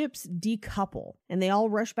 the ships decouple and they all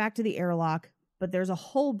rush back to the airlock, but there's a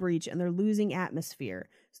hull breach and they're losing atmosphere.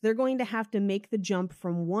 So they're going to have to make the jump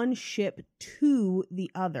from one ship to the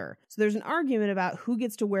other. So there's an argument about who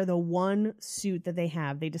gets to wear the one suit that they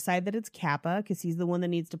have. They decide that it's Kappa because he's the one that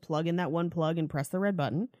needs to plug in that one plug and press the red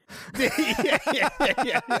button.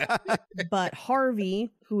 yeah. But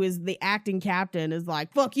Harvey, who is the acting captain, is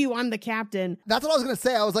like, fuck you, I'm the captain. That's what I was going to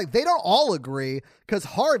say. I was like, they don't all agree because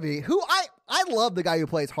Harvey, who I love the guy who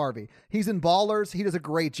plays Harvey. He's in Ballers. He does a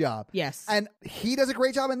great job. Yes. And he does a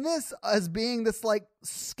great job in this as being this like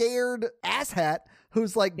scared asshat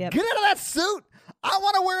who's like, Yep. get out of that suit. I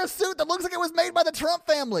want to wear a suit that looks like it was made by the Trump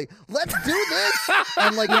family. Let's do this.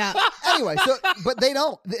 And like, Yeah. Anyway, so, but they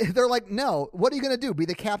don't. They're like, no, what are you going to do? Be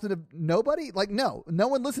the captain of nobody? Like, no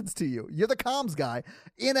one listens to you. You're the comms guy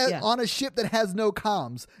on a ship that has no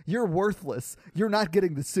comms. You're worthless. You're not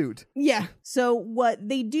getting the suit. Yeah. So what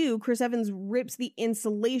they do, Chris Evans rips the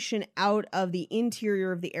insulation out of the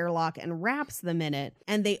interior of the airlock and wraps them in it.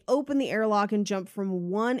 And they open the airlock and jump from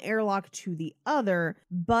one airlock to the other,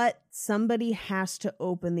 but somebody has to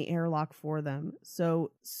open the airlock for them.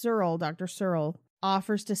 So Searle, Dr. Searle,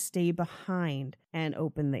 offers to stay behind and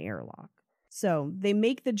open the airlock. So they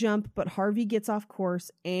make the jump, but Harvey gets off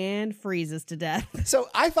course and freezes to death. So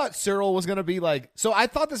I thought Searle was going to be like, so I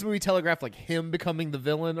thought this movie telegraphed like him becoming the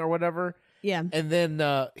villain or whatever. Yeah. And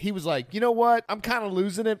then he was like, you know what? I'm kind of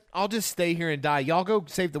losing it. I'll just stay here and die. Y'all go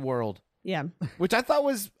save the world. Yeah. Which I thought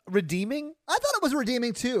was redeeming. I thought it was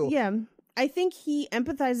redeeming too. Yeah. I think he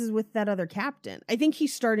empathizes with that other captain. I think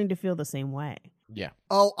he's starting to feel the same way. Yeah.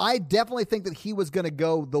 Oh, I definitely think that he was going to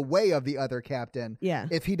go the way of the other captain. Yeah.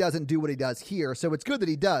 If he doesn't do what he does here. So it's good that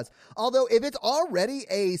he does. Although if it's already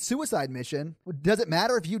a suicide mission, does it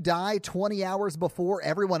matter if you die 20 hours before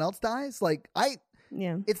everyone else dies? Like,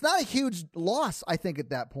 Yeah. it's not a huge loss, I think, at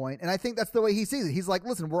that point. And I think that's the way he sees it. He's like,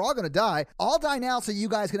 listen, we're all going to die. I'll die now so you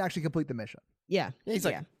guys can actually complete the mission. Yeah. He's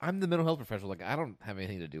like, I'm the mental health professional. Like, I don't have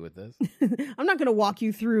anything to do with this. I'm not going to walk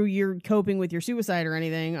you through your coping with your suicide or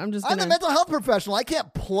anything. I'm just I'm going a mental health professional. I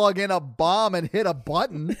can't plug in a bomb and hit a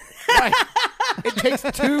button. Right. It takes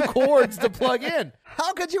 2 cords to plug in.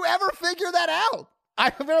 How could you ever figure that out?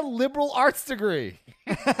 I have a liberal arts degree.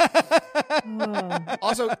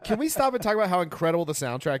 Also, can we stop and talk about how incredible the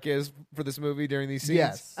soundtrack is for this movie during these scenes?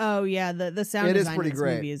 Yes. Oh, yeah. The sound It is design pretty of this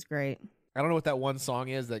great. movie is great. I don't know what that one song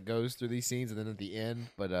is that goes through these scenes and then at the end,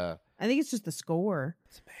 but I think it's just the score.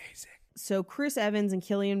 it's amazing. So Chris Evans and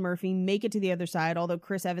Cillian Murphy make it to the other side, although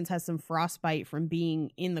Chris Evans has some frostbite from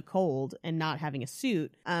being in the cold and not having a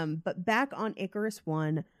suit. But back on Icarus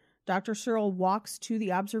 1, Dr. Searle walks to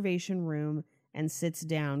the observation room and sits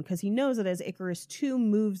down because he knows that as Icarus 2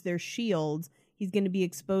 moves their shields, he's going to be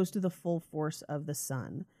exposed to the full force of the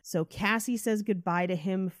sun. So Cassie says goodbye to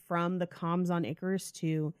him from the comms on Icarus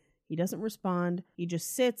 2. He doesn't respond. He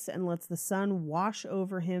just sits and lets the sun wash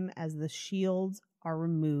over him as the shields are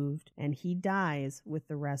removed, and he dies with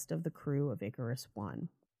the rest of the crew of Icarus 1.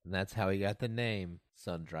 And that's how he got the name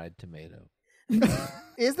Sun-Dried Tomato.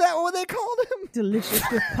 Is that what they called him? Delicious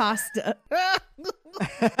with pasta.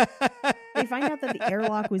 They find out that the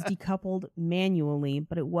airlock was decoupled manually,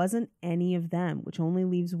 but it wasn't any of them, which only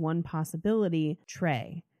leaves one possibility,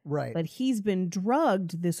 Trey. Right. But he's been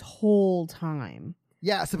drugged this whole time.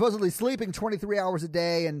 Yeah, supposedly sleeping 23 hours a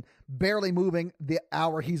day and barely moving the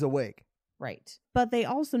hour he's awake. Right. But they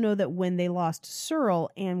also know that when they lost Searle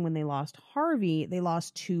and when they lost Harvey, they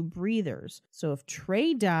lost 2 breathers. So if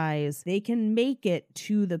Trey dies, they can make it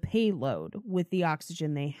to the payload with the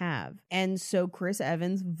oxygen they have. And so Chris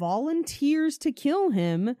Evans volunteers to kill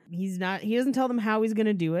him. He doesn't tell them how he's going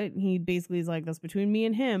to do it. He basically is like, that's between me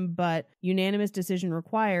and him, but unanimous decision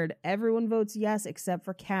required. Everyone votes yes except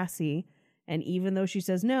for Cassie. And even though she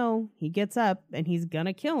says no, he gets up and he's going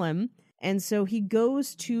to kill him. And so he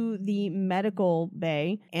goes to the medical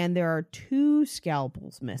bay and there are 2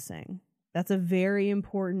 scalpels missing. That's a very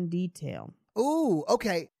important detail. Ooh,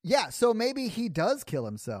 okay. Yeah, so maybe he does kill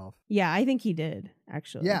himself. Yeah, I think he did,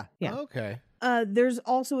 actually. Yeah. Yeah. Okay. There's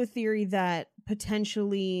also a theory that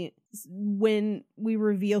potentially when we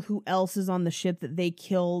reveal who else is on the ship, that they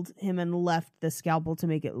killed him and left the scalpel to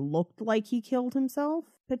make it look like he killed himself,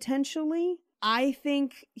 potentially. I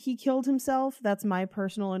think he killed himself. That's my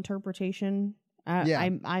personal interpretation Yeah.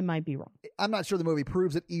 I might be wrong. I'm not sure the movie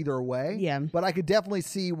proves it either way. Yeah. But I could definitely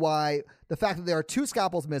see why the fact that there are 2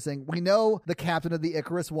 scalpels missing. We know the captain of the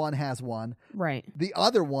Icarus one has one. Right. The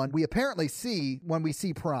other one we apparently see when we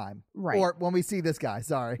see Prime. Right. Or when we see this guy,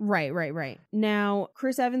 sorry. Right. Now,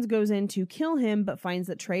 Chris Evans goes in to kill him, but finds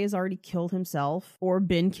that Trey has already killed himself or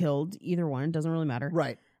been killed. Either one, doesn't really matter.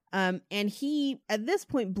 Right. And he, at this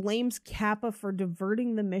point, blames Kappa for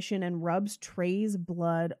diverting the mission and rubs Trey's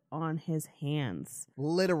blood on his hands.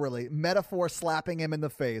 Literally. Metaphor slapping him in the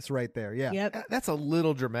face right there. Yeah. Yep. That's a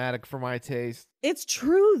little dramatic for my taste. It's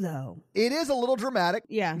true, though. It is a little dramatic.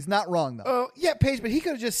 Yeah. He's not wrong, though. Oh, yeah, Paige, but he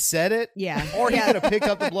could have just said it. Yeah. Or he Yeah. could have picked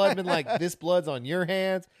up the blood and been like, this blood's on your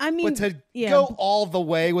hands. I mean, But to yeah. go all the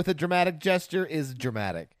way with a dramatic gesture is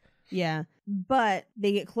dramatic. Yeah. But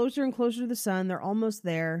they get closer and closer to the sun. They're almost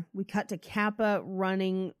there. We cut to Kappa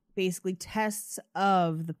running basically tests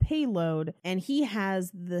of the payload, and he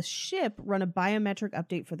has the ship run a biometric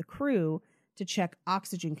update for the crew to check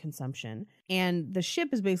oxygen consumption. And the ship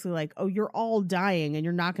is basically like, oh, you're all dying and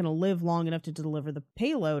you're not going to live long enough to deliver the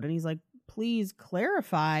payload. And he's like, please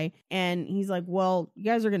clarify. And he's like, well, you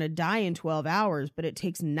guys are going to die in 12 hours, but it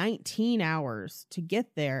takes 19 hours to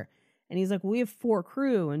get there. And he's like, we have 4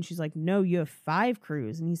 crew. And she's like, no, you have 5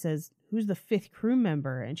 crews. And he says, who's the 5th crew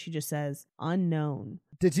member? And she just says, unknown.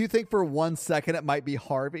 Did you think for 1 second it might be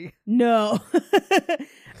Harvey? No.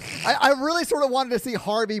 I really sort of wanted to see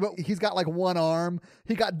Harvey, but he's got like one arm.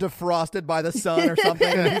 He got defrosted by the sun or something.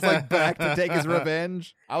 And he's like back to take his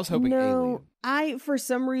revenge. I was hoping Alien. I, for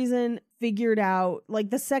some reason, figured out,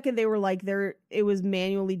 like, the second they were like, it was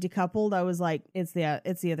manually decoupled, I was like, it's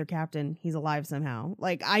the other captain. He's alive somehow.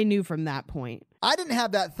 Like, I knew from that point. I didn't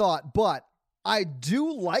have that thought, but I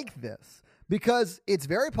do like this because it's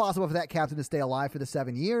very possible for that captain to stay alive for the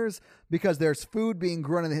 7 years because there's food being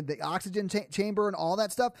grown in the oxygen chamber and all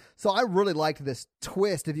that stuff. So I really liked this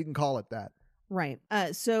twist, if you can call it that. Right.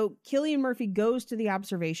 So Cillian Murphy goes to the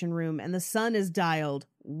observation room and the sun is dialed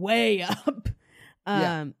way up.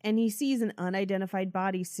 And he sees an unidentified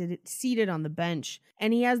body seated on the bench.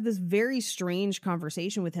 And he has this very strange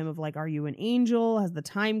conversation with him of like, are you an angel? Has the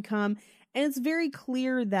time come? And it's very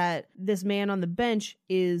clear that this man on the bench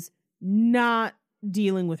is not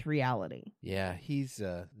dealing with reality. Yeah, he's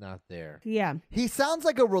not there. Yeah. He sounds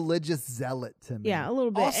like a religious zealot to me. Yeah, a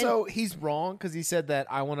little bit. Also, he's wrong because he said that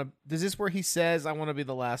is this where he says, I want to be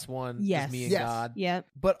the last one? Yes. Just me and Yes. God. Yeah.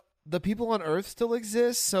 But the people on Earth still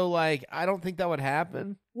exist, so like I don't think that would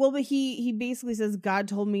happen. Well, but he basically says God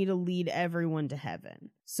told me to lead everyone to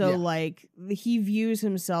heaven. So Yeah. like he views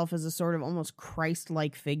himself as a sort of almost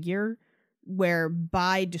Christ-like figure where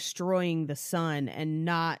by destroying the sun and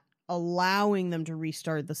not allowing them to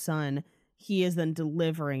restart the sun, he is then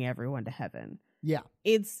delivering everyone to heaven. Yeah.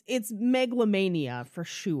 It's megalomania for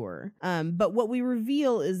sure. But what we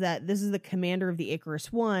reveal is that this is the commander of the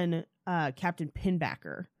Icarus One, Captain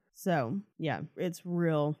Pinbacker. So, yeah, it's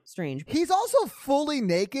real strange. He's also fully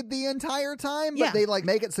naked the entire time, but Yeah. they like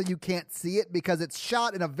make it so you can't see it because it's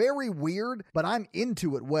shot in a very weird, but I'm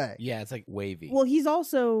into it way. Yeah, it's like wavy. Well, he's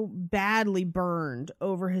also badly burned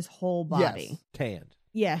over his whole body. Yes. Tanned.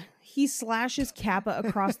 Yeah, he slashes Kappa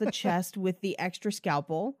across the chest with the extra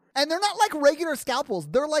scalpel. And they're not like regular scalpels.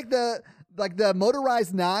 They're like the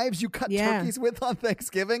motorized knives you cut Yeah. turkeys with on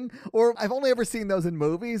Thanksgiving. Or I've only ever seen those in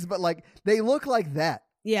movies, but like they look like that.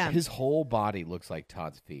 Yeah. His whole body looks like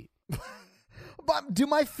Todd's feet. But do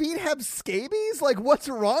my feet have scabies? Like what's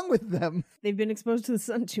wrong with them? They've been exposed to the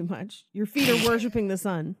sun too much. Your feet are worshiping the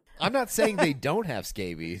sun. I'm not saying they don't have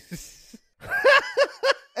scabies.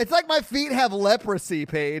 It's like my feet have leprosy,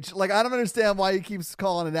 Paige. Like, I don't understand why he keeps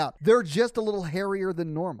calling it out. They're just a little hairier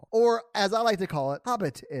than normal. Or, as I like to call it,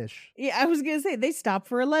 hobbit-ish. Yeah, I was going to say, they stop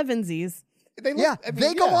for 11sies. They look, Yeah, I mean,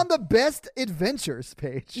 they go yeah. on the best adventures,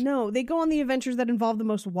 Paige. No, they go on the adventures that involve the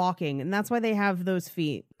most walking, and that's why they have those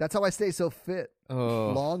feet. That's how I stay so fit.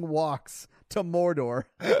 Oh. Long walks to Mordor.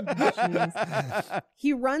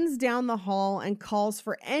 He runs down the hall and calls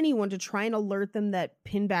for anyone to try and alert them that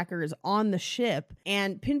Pinbacker is on the ship.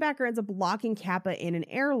 And Pinbacker ends up locking Kappa in an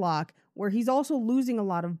airlock where he's also losing a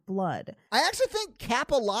lot of blood. I actually think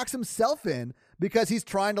Kappa locks himself in because he's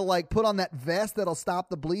trying to like put on that vest that'll stop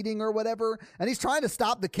the bleeding or whatever. And he's trying to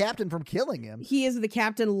stop the captain from killing him. The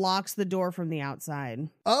captain locks the door from the outside.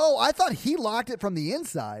 Oh, I thought he locked it from the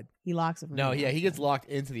inside. He locks it from No, the yeah, he outside. gets locked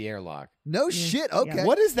into the airlock. No shit. Okay.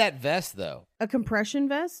 What is that vest, though? A compression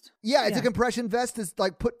vest? Yeah, it's a Yeah. compression vest to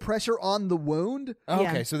like put pressure on the wound. Oh,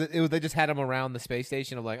 Yeah. okay, so they just had him around the space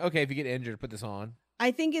station of like, okay, if you get injured, put this on.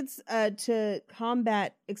 I think it's to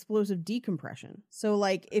combat explosive decompression. So,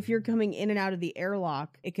 like, if you're coming in and out of the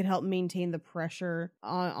airlock, it could help maintain the pressure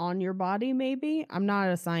on your body, maybe. I'm not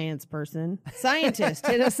a science person. Scientist,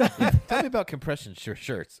 hit us up. Tell me about compression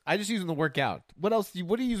shirts. I just use them to work out. What else?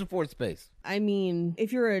 What do you use them for in space? I mean,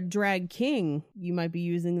 if you're a drag king, you might be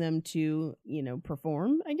using them to,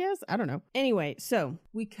 perform, I guess. I don't know. Anyway, so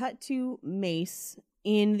we cut to Mace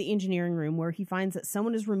in the engineering room where he finds that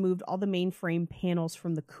someone has removed all the mainframe panels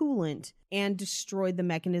from the coolant and destroyed the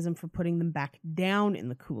mechanism for putting them back down in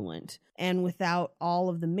the coolant. And without all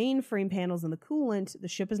of the mainframe panels in the coolant, the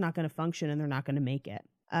ship is not going to function and they're not going to make it.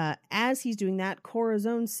 As he's doing that,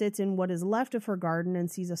 Corazon sits in what is left of her garden and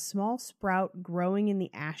sees a small sprout growing in the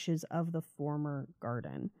ashes of the former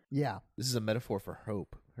garden. Yeah. This is a metaphor for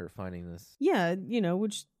hope, her finding this. Yeah,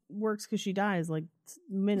 which works because she dies like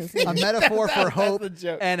minutes A later. metaphor for hope the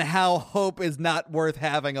joke. and how hope is not worth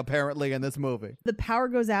having, apparently, in this movie. The power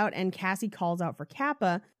goes out and Cassie calls out for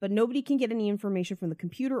Kappa, but nobody can get any information from the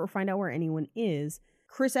computer or find out where anyone is.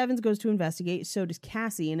 Chris Evans goes to investigate, so does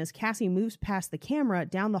Cassie, and as Cassie moves past the camera,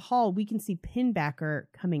 down the hall, we can see Pinbacker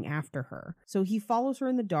coming after her. So he follows her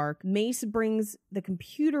in the dark. Mace brings the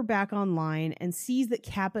computer back online and sees that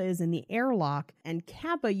Kappa is in the airlock, and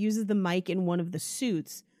Kappa uses the mic in one of the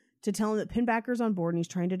suits to tell him that Pinbacker's on board and he's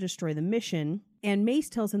trying to destroy the mission. And Mace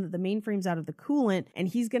tells him that the mainframe's out of the coolant and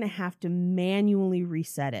he's going to have to manually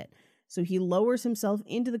reset it. So he lowers himself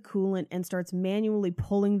into the coolant and starts manually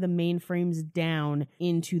pulling the mainframes down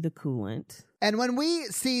into the coolant. And when we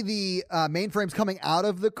see the mainframes coming out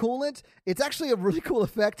of the coolant, it's actually a really cool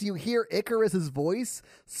effect. You hear Icarus's voice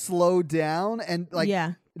slow down and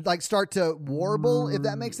like start to warble, if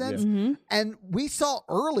that makes sense. Yeah. Mm-hmm. And we saw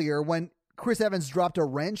earlier when Chris Evans dropped a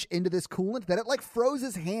wrench into this coolant that it like froze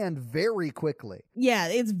his hand very quickly. Yeah,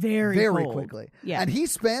 it's very cold. Quickly. Yeah. And he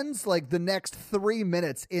spends like the next 3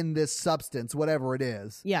 minutes in this substance, whatever it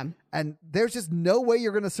is. Yeah. And there's just no way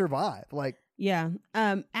you're going to survive. Like, Yeah.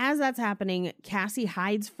 As that's happening, Cassie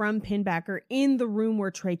hides from Pinbacker in the room where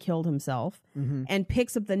Trey killed himself and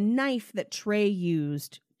picks up the knife that Trey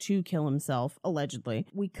used to kill himself, allegedly.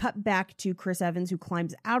 We cut back to Chris Evans, who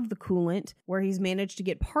climbs out of the coolant, where he's managed to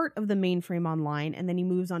get part of the mainframe online, and then he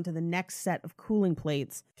moves on to the next set of cooling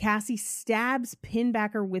plates. Cassie stabs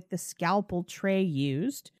Pinbacker with the scalpel Trey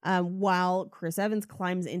used, while Chris Evans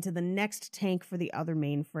climbs into the next tank for the other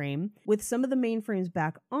mainframe. With some of the mainframes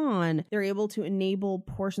back on, they're able to enable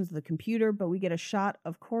portions of the computer, but we get a shot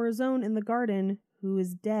of Corazon in the garden, who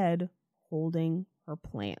is dead, holding her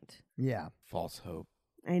plant. yeah. False hope.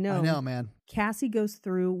 I know. I know, man. Cassie goes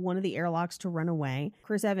through one of the airlocks to run away.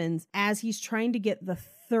 Chris Evans, as he's trying to get the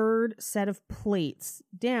third set of plates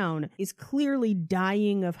down, is clearly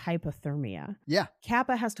dying of hypothermia. Yeah.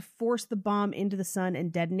 Kappa has to force the bomb into the sun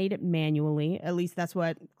and detonate it manually. At least that's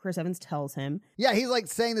what Chris Evans tells him. Yeah, he's like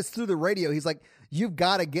saying this through the radio. He's like, you've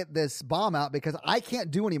got to get this bomb out because I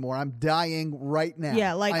can't do anymore. I'm dying right now.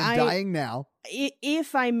 Yeah, like I'm dying now.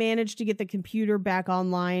 If I manage to get the computer back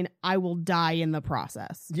online, I will die in the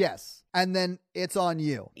process. Yes. And then it's on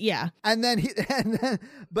you. Yeah. And then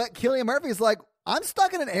but Cillian Murphy's like, I'm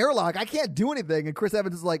stuck in an airlock. I can't do anything. And Chris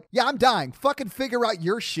Evans is like, yeah, I'm dying. Fucking figure out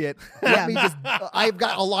your shit. Let me just, I've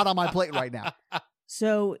got a lot on my plate right now.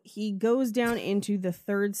 So he goes down into the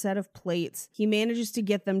third set of plates. He manages to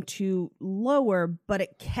get them to lower, but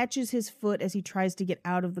it catches his foot as he tries to get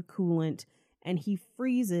out of the coolant, and he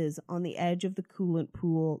freezes on the edge of the coolant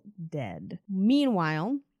pool, dead.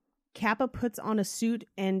 Meanwhile, Kappa puts on a suit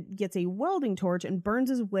and gets a welding torch and burns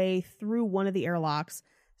his way through one of the airlocks,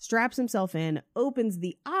 straps himself in, opens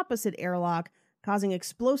the opposite airlock, causing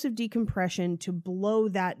explosive decompression to blow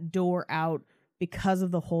that door out because of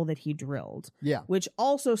the hole that he drilled. Yeah. Which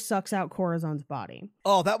also sucks out Corazon's body.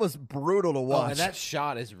 Oh, that was brutal to Oh, watch. and that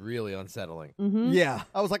shot is really unsettling. Mm-hmm. Yeah.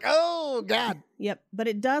 I was like, oh, God. Yep. But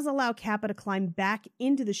it does allow Kappa to climb back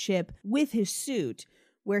into the ship with his suit,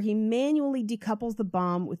 where he manually decouples the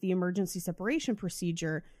bomb with the emergency separation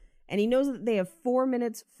procedure. And he knows that they have 4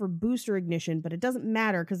 minutes for booster ignition, but it doesn't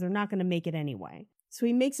matter because they're not going to make it anyway. So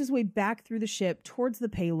he makes his way back through the ship towards the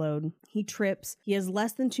payload. He trips. He has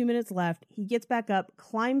less than 2 minutes left. He gets back up,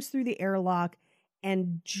 climbs through the airlock,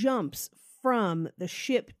 and jumps from the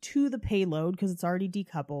ship to the payload because it's already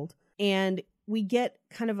decoupled. And we get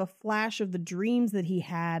kind of a flash of the dreams that he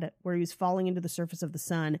had where he was falling into the surface of the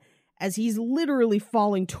sun as he's literally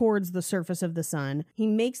falling towards the surface of the sun. He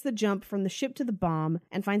makes the jump from the ship to the bomb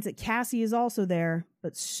and finds that Cassie is also there,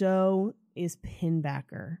 but so is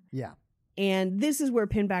Pinbacker. Yeah. And this is where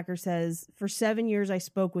Pinbacker says, for 7 years I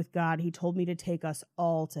spoke with God. He told me to take us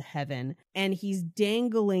all to heaven. And he's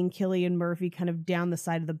dangling Cillian Murphy kind of down the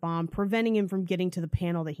side of the bomb, preventing him from getting to the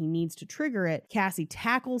panel that he needs to trigger it. Cassie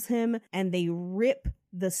tackles him and they rip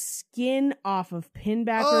the skin off of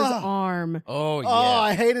Pinbacker's arm. Oh, yeah. Oh,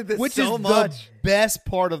 I hated this Which so is much. the best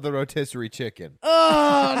part of the rotisserie chicken.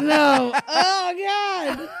 Oh, no. Oh,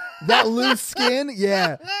 God. That loose skin,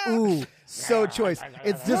 yeah. Ooh, so choice.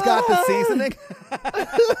 It's just got the seasoning.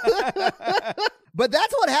 But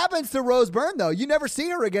that's what happens to Rose Byrne, though. You never see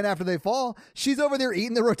her again after they fall. She's over there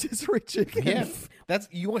eating the rotisserie chicken. Yeah.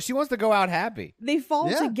 She wants to go out happy. They fall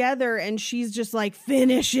together and she's just like,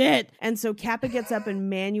 finish it. And so Kappa gets up and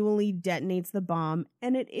manually detonates the bomb.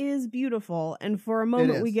 And it is beautiful. And for a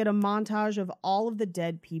moment, we get a montage of all of the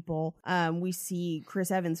dead people. We see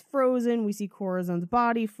Chris Evans frozen. We see Corazone's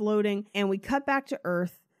body floating. And we cut back to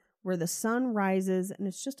Earth, where the sun rises and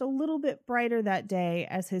it's just a little bit brighter that day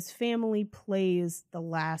as his family plays the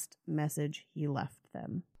last message he left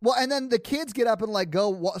them. Well, and then the kids get up and like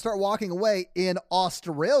start walking away in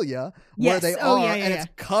Australia, where they are, and it's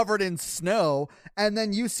covered in snow. And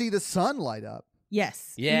then you see the sun light up.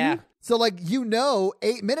 Yes. Yeah. Mm-hmm. So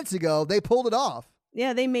 8 minutes ago, they pulled it off.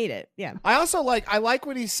 Yeah, they made it. Yeah. I also like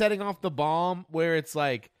when he's setting off the bomb where it's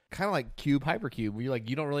like kind of like hypercube, where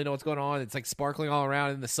you don't really know what's going on. It's like sparkling all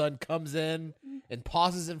around and the sun comes in and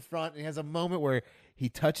pauses in front and he has a moment where he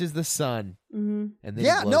touches the sun. Mm-hmm. And then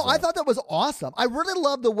I thought that was awesome. I really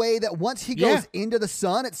love the way that once he goes into the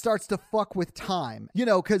sun, it starts to fuck with time.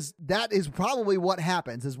 Because that is probably what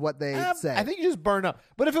happens, is what they say. I think you just burn up.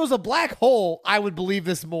 But if it was a black hole, I would believe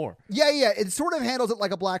this more. Yeah. It sort of handles it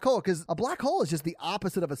like a black hole, because a black hole is just the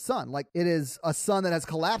opposite of a sun. Like, it is a sun that has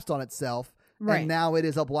collapsed on itself. Right. And now it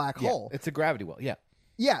is a black hole. It's a gravity well. Yeah.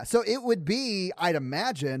 Yeah, so it would be, I'd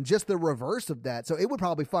imagine, just the reverse of that. So it would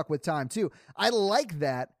probably fuck with time, too. I like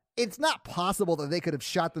that. It's not possible that they could have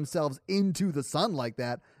shot themselves into the sun like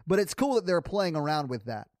that, but it's cool that they're playing around with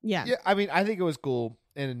that. Yeah. Yeah, I mean, I think it was cool.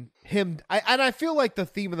 And I feel like the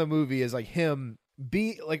theme of the movie is like him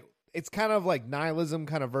it's kind of like nihilism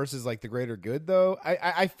kind of versus like the greater good, though.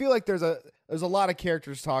 I feel like there's a lot of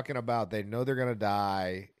characters talking about they know they're gonna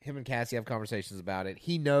die. Him and Cassie have conversations about it.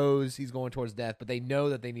 He knows he's going towards death, but they know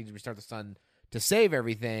that they need to restart the sun to save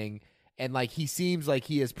everything. And he seems like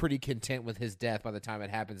he is pretty content with his death by the time it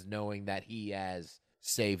happens, knowing that he has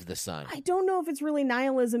saved the sun. I don't know if it's really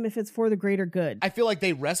nihilism, if it's for the greater good. I feel like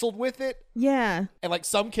they wrestled with it. Yeah. And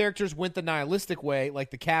some characters went the nihilistic way, like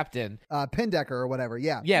the captain. Pindecker or whatever,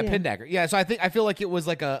 yeah. Yeah, Pindecker. Yeah, so I feel like it was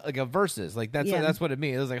like a versus. That's what it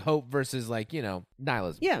means. It was like hope versus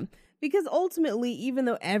nihilism. Yeah. Because ultimately, even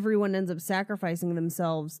though everyone ends up sacrificing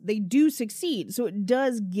themselves, they do succeed. So it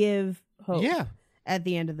does give hope at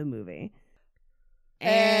the end of the movie.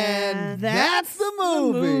 And that's the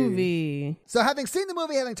movie. movie. So having seen the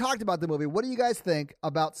movie, having talked about the movie, what do you guys think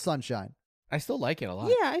about Sunshine? I still like it a lot.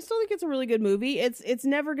 Yeah, I still think it's a really good movie. It's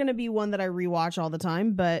never going to be one that I rewatch all the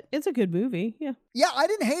time, but it's a good movie. Yeah. Yeah, I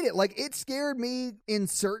didn't hate it. It scared me in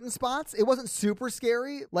certain spots. It wasn't super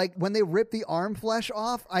scary. When they ripped the arm flesh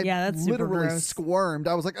off, I that's super literally gross. squirmed.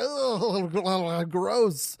 I was like, oh,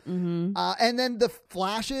 gross. Mm-hmm. And then the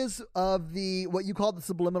flashes of what you call the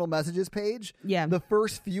subliminal messages page. Yeah. The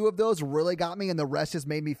first few of those really got me, and the rest just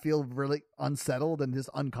made me feel really unsettled and just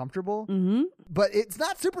uncomfortable. Mm-hmm. But it's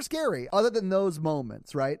not super scary other than those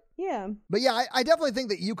moments, right? Yeah. But yeah, I definitely think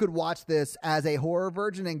that you could watch this as a horror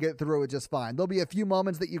virgin and get through it just fine. There'll be a few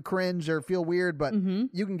moments that you cringe or feel weird, but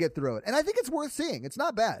you can get through it. And I think it's worth seeing. It's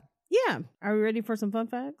not bad. Yeah. Are we ready for some fun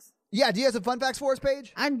facts? Yeah, do you have some fun facts for us,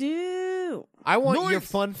 Paige? I do. I want your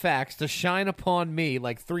fun facts to shine upon me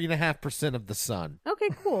like 3.5% of the sun. Okay,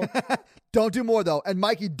 cool. Don't do more, though. And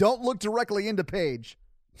Mikey, don't look directly into Paige.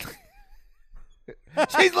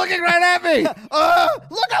 She's looking right at me.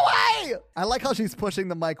 Look away! I like how she's pushing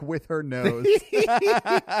the mic with her nose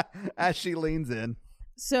as she leans in.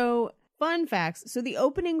 So, fun facts. So, the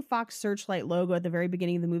opening Fox Searchlight logo at the very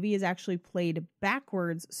beginning of the movie is actually played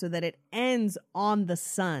backwards so that it ends on the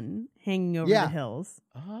sun hanging over the hills.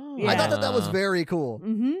 Oh. Yeah. I thought that was very cool.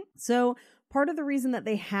 Mm-hmm. So, part of the reason that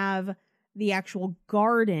they have the actual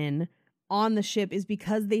garden on the ship is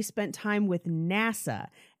because they spent time with NASA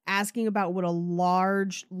asking about what a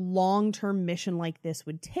large, long-term mission like this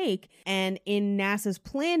would take. And in NASA's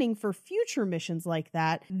planning for future missions like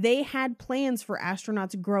that, they had plans for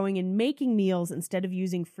astronauts growing and making meals instead of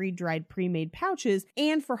using freeze-dried pre-made pouches,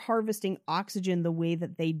 and for harvesting oxygen the way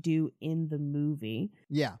that they do in the movie.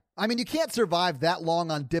 Yeah. I mean, you can't survive that long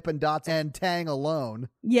on Dippin' Dots and Tang alone.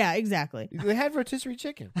 Yeah, exactly. They had rotisserie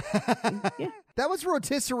chicken. Yeah. That was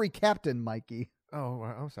rotisserie Captain, Mikey. Oh,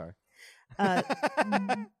 I'm sorry.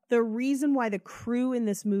 The reason why the crew in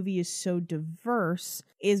this movie is so diverse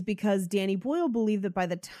is because Danny Boyle believed that by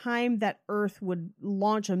the time that Earth would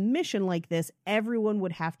launch a mission like this, everyone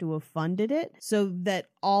would have to have funded it, so that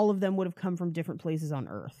all of them would have come from different places on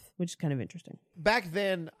Earth, which is kind of interesting. Back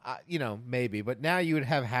then, maybe, but now you would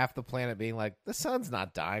have half the planet being like, the sun's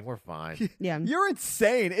not dying, we're fine. Yeah. You're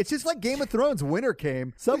insane. It's just like Game of Thrones. Winter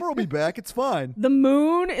came. Summer will be back. It's fine. The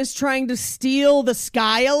moon is trying to steal the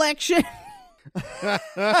Sky election.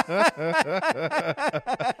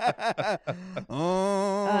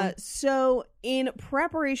 So in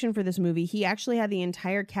preparation for this movie, he actually had the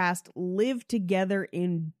entire cast live together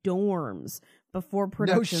in dorms before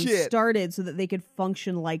production started so that they could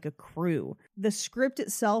function like a crew. The script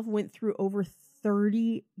itself went through over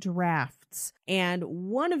 30 drafts, and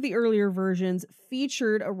one of the earlier versions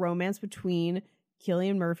featured a romance between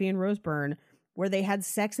Cillian Murphy and Rose Byrne, where they had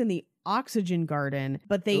sex in the oxygen garden,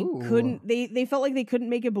 but they couldn't, they felt like they couldn't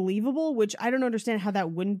make it believable, which I don't understand how that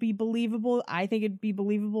wouldn't be believable. I think it'd be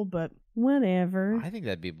believable, but whatever. I think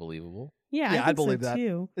that'd be believable. Yeah, I believe that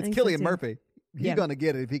too. It's Cillian Murphy. He's gonna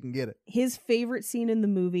get it if he can get it. His favorite scene in the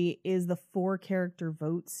movie is the 4-character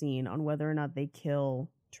vote scene on whether or not they kill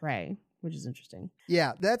Trey, which is interesting.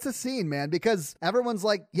 Yeah, that's a scene, man, because everyone's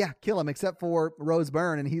like, yeah, kill him, except for Rose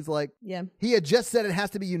Byrne. And he's like, yeah. He had just said it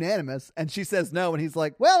has to be unanimous. And she says no. And he's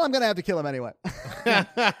like, well, I'm going to have to kill him anyway.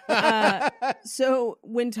 So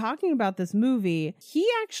when talking about this movie, he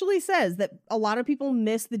actually says that a lot of people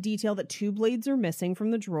miss the detail that 2 blades are missing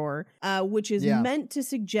from the drawer, which is meant to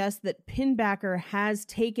suggest that Pinbacker has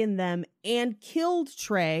taken them and killed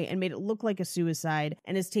Trey and made it look like a suicide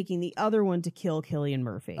and is taking the other one to kill Cillian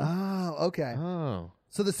Murphy. Oh, okay. Oh.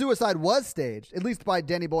 So the suicide was staged, at least by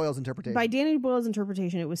Danny Boyle's interpretation. By Danny Boyle's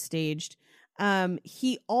interpretation, it was staged.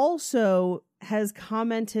 He also has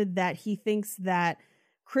commented that he thinks that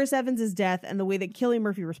Chris Evans' death and the way that Cillian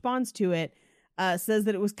Murphy responds to it says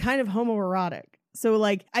that it was kind of homoerotic. So,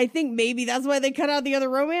 like, I think maybe that's why they cut out the other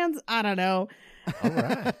romance. I don't know. All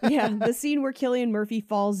right. Yeah, the scene where Cillian Murphy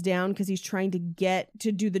falls down because he's trying to get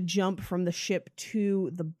to do the jump from the ship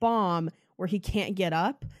to the bomb where he can't get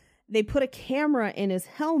up. They put a camera in his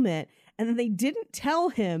helmet and then they didn't tell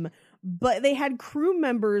him, but they had crew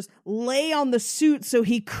members lay on the suit so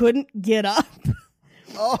he couldn't get up.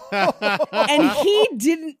 And he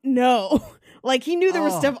didn't know. Like, he knew there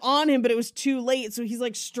was stuff on him, but it was too late. So he's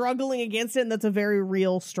like struggling against it. And that's a very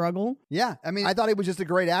real struggle. Yeah. I mean, I thought he was just a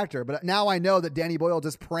great actor, but now I know that Danny Boyle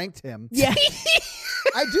just pranked him. Yeah.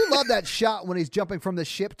 I do love that shot when he's jumping from the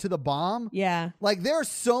ship to the bomb. Yeah. Like, there are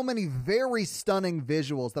so many very stunning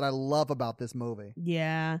visuals that I love about this movie.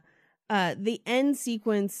 Yeah. The end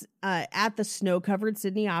sequence at the snow-covered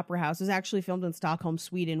Sydney Opera House was actually filmed in Stockholm,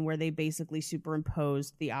 Sweden, where they basically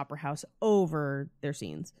superimposed the opera house over their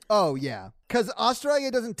scenes. Oh, yeah. Because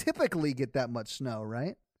Australia doesn't typically get that much snow,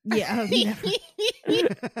 right? Yeah.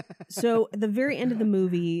 So at the very end of the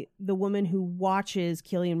movie, the woman who watches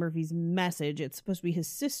Cillian Murphy's message, it's supposed to be his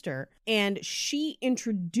sister, and she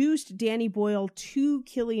introduced Danny Boyle to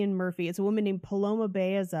Cillian Murphy. It's a woman named Paloma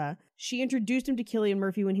Baeza. She introduced him to Cillian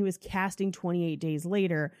Murphy when he was casting 28 Days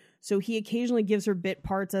Later. So he occasionally gives her bit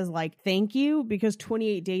parts as like, thank you, because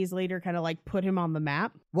 28 Days Later kind of like put him on the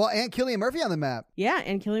map. Well, and Cillian Murphy on the map. Yeah,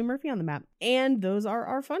 and Cillian Murphy on the map. And those are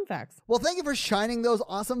our fun facts. Well, thank you for shining those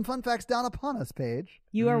awesome fun facts down upon us, Paige.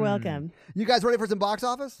 You are welcome. You guys ready for some box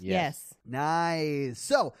office? Yes. Nice.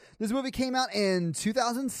 So, this movie came out in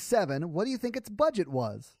 2007. What do you think its budget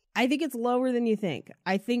was? I think it's lower than you think.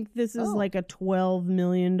 I think this is like a $12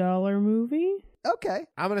 million movie. Okay.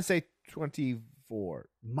 I'm going to say 24.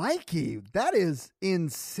 Mikey, that is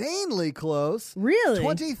insanely close. Really?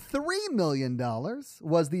 $23 million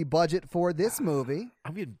was the budget for this movie.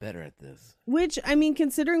 I'm getting better at this. Which, I mean,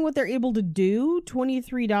 considering what they're able to do,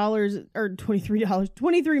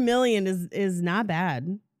 $23 million is not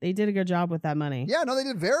bad. They did a good job with that money. Yeah, no, they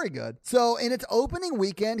did very good. So in its opening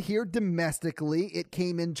weekend here domestically, it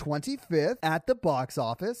came in 25th at the box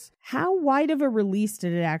office. How wide of a release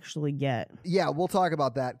did it actually get? Yeah, we'll talk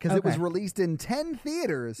about that because it was released in 10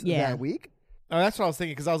 theaters that week. Oh, that's what I was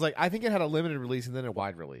thinking, because I was like, I think it had a limited release and then a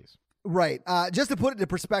wide release. Right. Just to put it into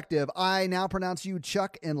perspective, I now pronounce you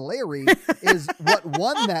Chuck and Larry is what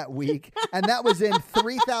won that week, and that was in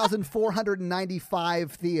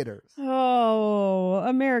 3,495 theaters. Oh,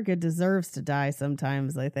 America deserves to die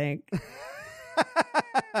sometimes, I think.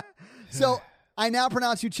 So I Now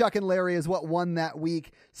Pronounce You Chuck and Larry is what won that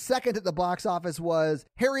week. Second at the box office was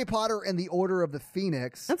Harry Potter and the Order of the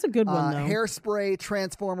Phoenix. That's a good one, though. Hairspray,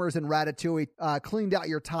 Transformers, and Ratatouille cleaned out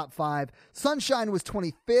your top 5. Sunshine was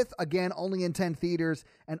 25th, again, only in 10 theaters,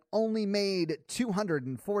 and only made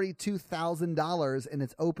 $242,000 in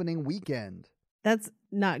its opening weekend. That's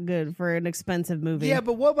not good for an expensive movie. Yeah,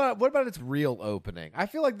 but what about its real opening? I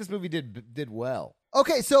feel like this movie did well.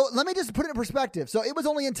 Okay, so let me just put it in perspective. So it was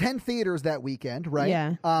only in 10 theaters that weekend, right?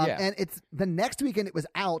 Yeah. And it's the next weekend it was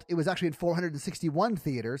out. It was actually in 461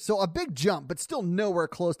 theaters. So a big jump, but still nowhere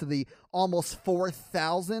close to the almost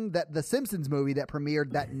 4,000 that the Simpsons movie that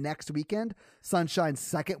premiered that next weekend, Sunshine's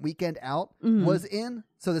second weekend out, was in.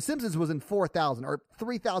 So the Simpsons was in 4,000 or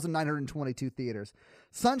 3,922 theaters.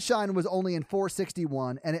 Sunshine was only in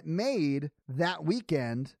 461, and it made that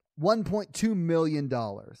weekend $1.2 million.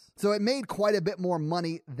 So it made quite a bit more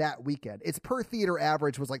money that weekend. Its per theater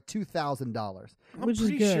average was like $2,000. Which is I'm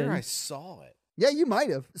pretty good. sure I saw it. Yeah, you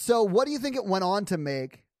might have. So what do you think it went on to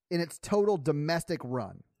make in its total domestic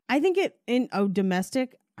run? I think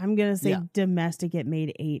domestic. I'm gonna say Yeah. domestic. It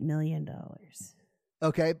made $8 million.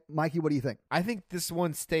 Okay, Mikey, what do you think? I think this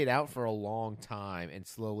one stayed out for a long time and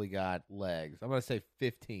slowly got legs. I'm going to say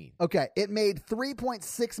 15. Okay, it made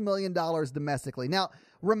 $3.6 million domestically. Now,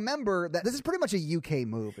 remember that this is pretty much a UK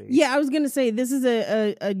movie. Yeah, I was gonna say this is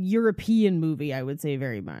a European movie. I would say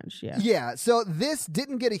very much. Yeah. Yeah, so this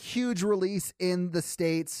didn't get a huge release in the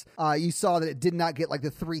States. You saw that it did not get like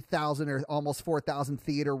the 3,000 or almost 4,000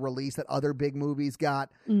 theater release that other big movies got.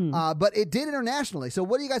 But it did internationally. So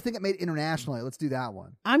what do you guys think it made internationally? Let's do that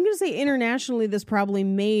one. I'm gonna say internationally, this probably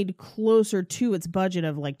made closer to its budget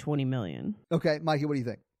of like 20 million. Okay, Mikey, what do you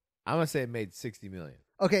think? I'm going to say it made 60 million.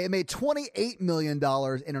 Okay, it made $28 million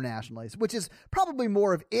internationally, which is probably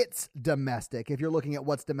more of its domestic if you're looking at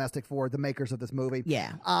what's domestic for the makers of this movie.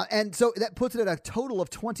 Yeah. And so that puts it at a total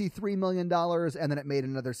of $23 million, and then it made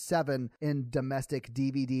another $7 million in domestic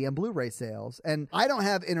DVD and Blu-ray sales. And I don't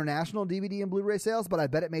have international DVD and Blu-ray sales, but I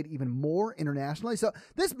bet it made even more internationally. So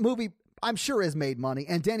this movie, I'm sure, has made money,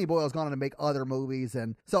 and Danny Boyle's gone on to make other movies.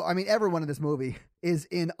 And so, I mean, everyone in this movie is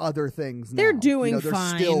in other things now. They're doing they're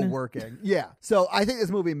fine. still working. Yeah. So I think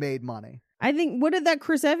this movie made money. I think, what did that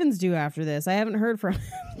Chris Evans do after this? I haven't heard from him.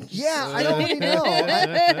 Yeah, I don't really know.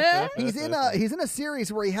 He's in a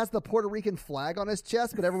series where he has the Puerto Rican flag on his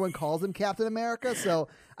chest, but everyone calls him Captain America. So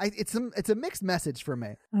it's a mixed message for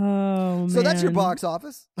me. Oh, So that's your man. box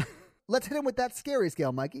office. Let's hit him with that scary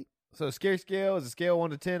scale, Mikey. So scary scale is a scale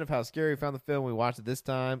 1 to 10 of how scary we found the film. We watched it this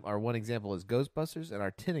time. Our 1 example is Ghostbusters, and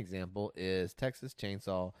our 10 example is Texas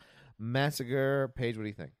Chainsaw Massacre. Paige, what do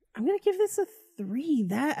you think? I'm going to give this a 3.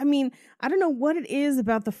 I don't know what it is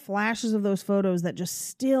about the flashes of those photos that just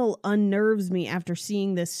still unnerves me after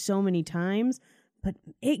seeing this so many times, but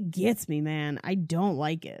it gets me, man. I don't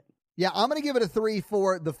like it. Yeah, I'm going to give it a 3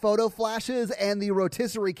 for the photo flashes, and the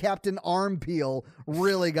rotisserie Captain Arm peel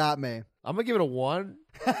really got me. I'm going to give it a 1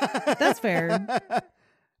 That's fair.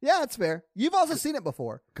 Yeah, that's fair. You've also seen it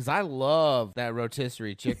before. because I love that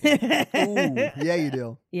rotisserie chicken. Ooh, yeah, you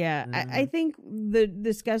do. Yeah, I think the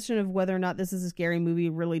discussion of whether or not this is a scary movie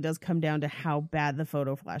really does come down to how bad the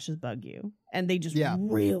photo flashes bug you. And they just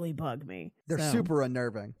really bug me. They're So, super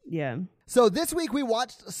unnerving. Yeah. So this week we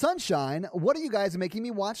watched Sunshine. What are you guys making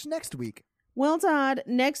me watch next week? Well, Todd,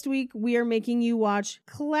 next week we are making you watch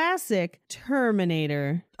classic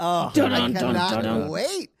Terminator. Oh, Dun, I dun, dun, cannot dun, dun.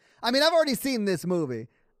 wait. I mean, I've already seen this movie.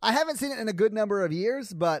 I haven't seen it in a good number of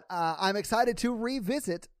years, but I'm excited to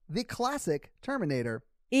revisit the classic Terminator.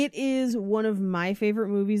 It is one of my favorite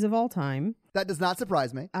movies of all time. That does not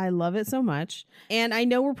surprise me. I love it so much. And I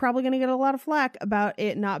know we're probably going to get a lot of flack about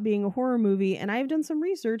it not being a horror movie. And I've done some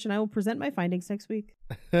research and I will present my findings next week.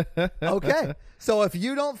 Okay. So if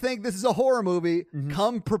you don't think this is a horror movie,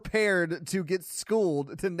 come prepared to get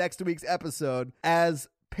schooled to next week's episode as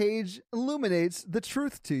Paige illuminates the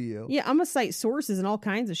truth to you. Yeah, I'm going to cite sources and all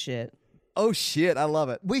kinds of shit. Oh, shit. I love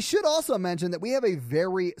it. We should also mention that we have a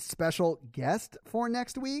very special guest for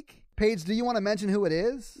next week. Paige, do you want to mention who it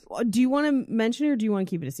is? Do you want to mention it or do you want to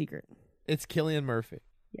keep it a secret? It's Cillian Murphy.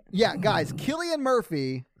 Yeah, guys, Cillian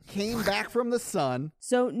Murphy came back from the sun.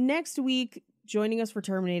 So next week, joining us for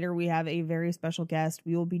Terminator, we have a very special guest.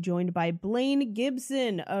 We will be joined by Blaine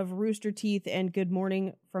Gibson of Rooster Teeth and Good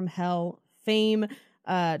Morning from Hell fame.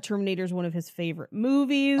 Terminator is one of his favorite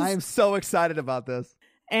movies. I am so excited about this.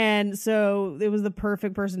 And so it was the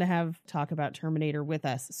perfect person to have talk about Terminator with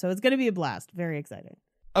us. So it's going to be a blast. Very excited.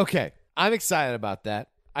 Okay, I'm excited about that.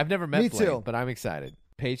 I've never met Me Blaine, too. but I'm excited.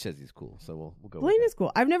 Paige says he's cool, so we'll go Blaine with is cool.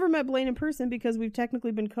 I've never met Blaine in person because we've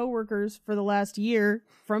technically been coworkers for the last year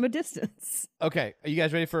from a distance. that. Okay, are you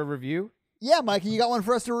guys ready for a review? Yeah, Mikey, you got one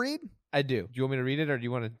for us to read? I do. Do you want me to read it, or do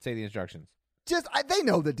you want to say the instructions? They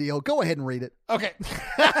know the deal. Go ahead and read it. Okay.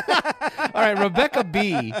 All right. Rebecca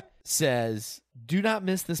B says, "Do not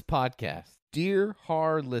miss this podcast. Dear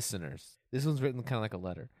horror listeners." This one's written kind of like a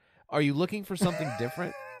letter. "Are you looking for something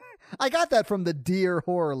different?" I got that from the dear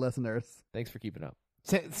horror listeners. Thanks for keeping up.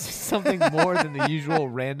 Something more than the usual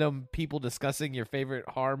random people discussing your favorite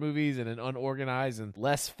horror movies in an unorganized and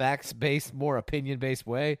less facts-based, more opinion-based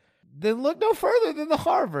way? Then look no further than the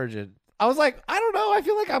Horror Virgin. I was like, I don't know. I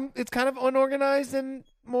feel like it's kind of unorganized and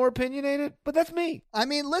more opinionated, but that's me. I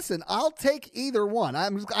mean, listen, I'll take either one.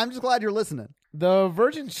 I'm just glad you're listening. The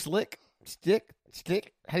Virgin Stick.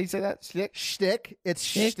 How do you say that? Shtick. It's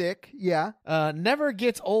shtick. Yeah. Never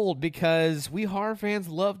gets old because we horror fans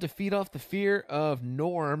love to feed off the fear of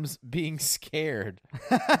norms being scared.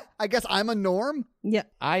 I guess I'm a norm. Yeah.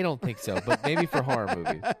 I don't think so, but maybe for horror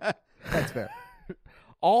movies. That's fair.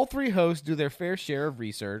 All three hosts do their fair share of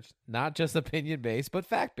research, not just opinion-based, but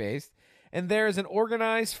fact-based, and there is an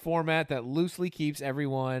organized format that loosely keeps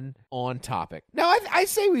everyone on topic. Now, I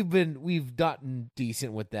say we've gotten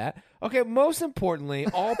decent with that. Okay, most importantly,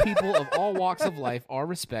 all people of all walks of life are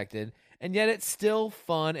respected, and yet it's still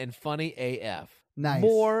fun and funny AF. Nice.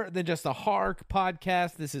 More than just a horror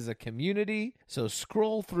podcast, this is a community, so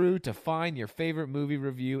scroll through to find your favorite movie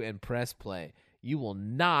review and press play. You will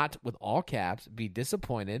not, with all caps, be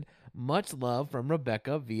disappointed. Much love from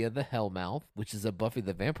Rebecca via the Hellmouth, which is a Buffy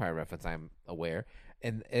the Vampire reference, I'm aware,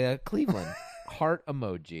 and Cleveland. Heart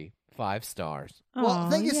emoji. 5 stars. Well,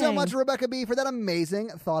 thank you so yay. much, Rebecca B., for that amazing,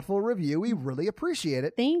 thoughtful review. We really appreciate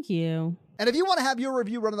it. Thank you. And if you want to have your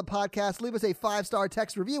review run on the podcast, leave us a 5-star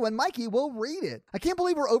text review, and Mikey will read it. I can't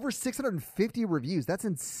believe we're over 650 reviews. That's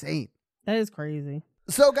insane. That is crazy.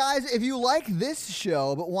 So, guys, if you like this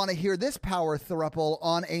show but want to hear this power throuple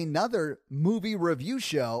on another movie review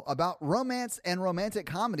show about romance and romantic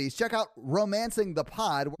comedies, check out Romancing the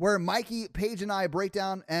Pod, where Mikey, Paige, and I break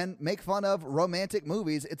down and make fun of romantic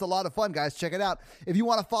movies. It's a lot of fun, guys. Check it out. If you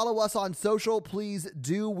want to follow us on social, please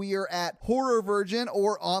do. We are at Horror Virgin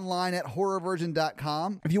or online at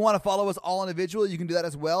horrorvirgin.com. If you want to follow us all individually, you can do that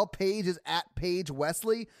as well. Paige is at Paige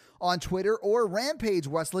Wesley on Twitter, or Rampage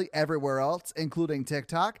Wesley everywhere else, including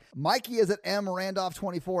TikTok. Mikey is at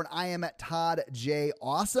mrandolph24, and I am at Todd J.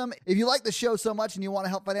 Awesome. If you like the show so much and you want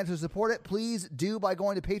to help financially support it, please do by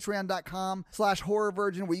going to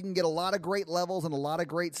patreon.com/horrorvirgin, where you can get a lot of great levels and a lot of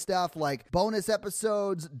great stuff like bonus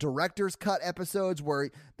episodes, director's cut episodes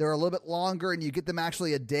where they're a little bit longer and you get them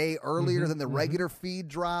actually a day earlier than the regular feed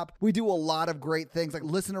drop. We do a lot of great things like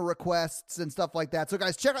listener requests and stuff like that. So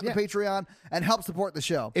guys, check out the Patreon and help support the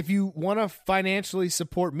show. If you want to financially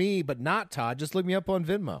support me but not Todd, just look me up on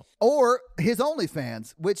Venmo. Or his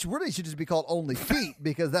OnlyFans, which really should just be called Only Feet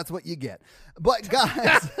because that's what you get. But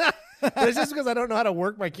guys... But it's just because I don't know how to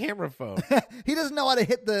work my camera phone. He doesn't know how to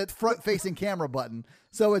hit the front-facing camera button,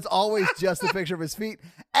 so it's always just a picture of his feet.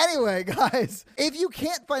 Anyway, guys, if you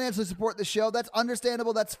can't financially support the show, that's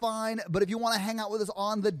understandable. That's fine. But if you want to hang out with us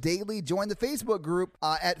on the daily, join the Facebook group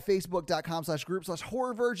at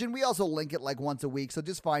facebook.com/group/horrorvirgin. We also link it like once a week, so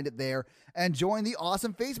just find it there and join the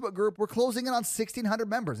awesome Facebook group. We're closing in on 1,600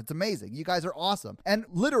 members. It's amazing. You guys are awesome. And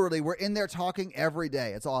literally, we're in there talking every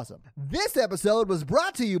day. It's awesome. This episode was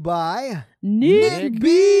brought to you by Nick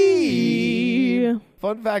B.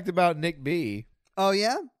 Fun fact about Nick B. Oh,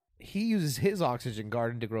 yeah? He uses his oxygen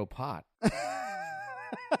garden to grow pot.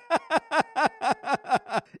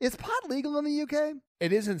 Is pot legal in the UK?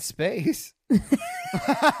 It is in space.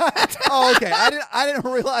 Oh, okay. I didn't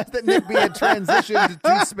realize that Nick B had transitioned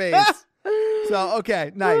to space. So,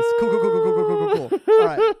 okay, nice. Cool. All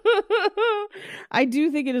right. I do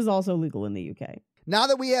think it is also legal in the UK. Now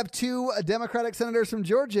that we have 2 Democratic senators from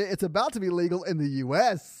Georgia, it's about to be legal in the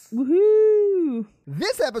U.S. Woohoo!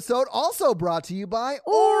 This episode also brought to you by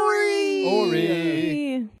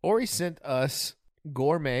Ori. Ori sent us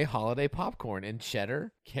gourmet holiday popcorn in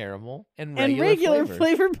cheddar, caramel, and And regular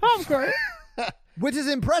flavored popcorn. Which is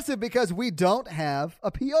impressive because we don't have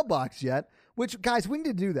a P.O. box yet. Which, guys, we need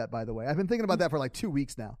to do that, by the way. I've been thinking about that for like 2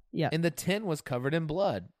 weeks now. Yeah. And the tin was covered in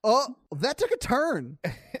blood. Oh, that took a turn.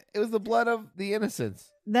 It was the blood of the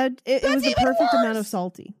innocents. It was the perfect amount of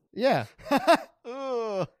salty. Yeah.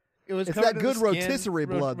 Ugh. It was It's covered that in good the skin. rotisserie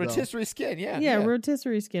blood, though. Rotisserie skin, yeah. Yeah,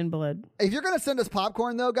 rotisserie skin blood. If you're going to send us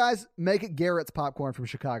popcorn, though, guys, make it Garrett's popcorn from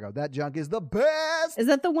Chicago. That junk is the best. Is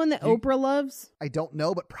that the one that Oprah loves? I don't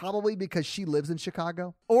know, but probably because she lives in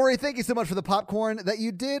Chicago. Ori, thank you so much for the popcorn that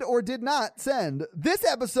you did or did not send. This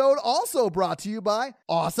episode also brought to you by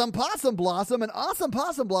Awesome Possum Blossom. And Awesome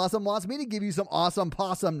Possum Blossom wants me to give you some awesome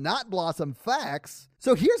possum not blossom facts.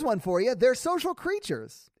 So here's one for you. They're social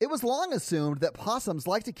creatures. It was long assumed that possums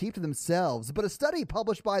like to keep to themselves, but a study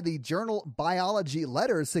published by the journal Biology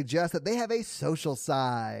Letters suggests that they have a social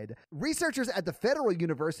side. Researchers at the Federal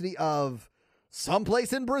University of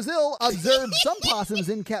someplace in Brazil observed some possums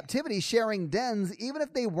in captivity sharing dens even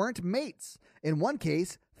if they weren't mates. In one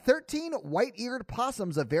case, 13 white-eared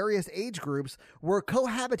possums of various age groups were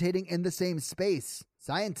cohabitating in the same space.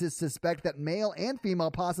 Scientists suspect that male and female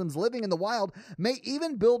possums living in the wild may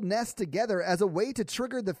even build nests together as a way to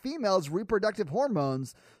trigger the female's reproductive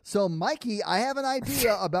hormones. So, Mikey, I have an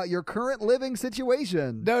idea about your current living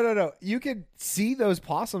situation. No. You could see those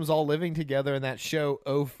possums all living together in that show,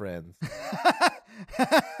 Oh, Friends.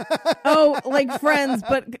 Oh, like Friends,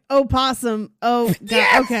 but possum. Oh, God.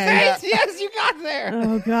 Yes, Okay. yes, you got there.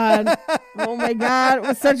 Oh, God. Oh, my God. It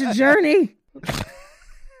was such a journey.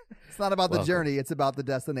 It's not about the journey, it's about the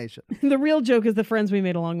destination. The real joke is the friends we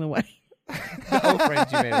made along the way. Oh,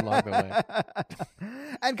 Friends you made along the way.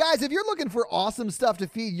 And guys, if you're looking for awesome stuff to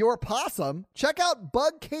feed your possum, check out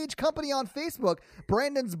Bug Cage Company on Facebook,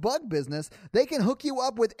 Brandon's bug business. They can hook you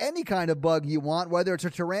up with any kind of bug you want, whether it's a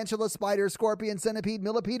tarantula, spider, scorpion, centipede,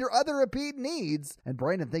 millipede, or other repeat needs. And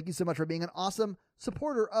Brandon, thank you so much for being an awesome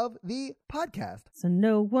supporter of the podcast. So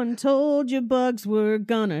no one told you bugs were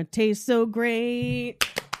gonna taste so great.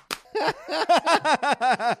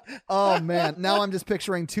 Oh man, now I'm just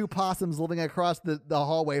picturing two possums living across the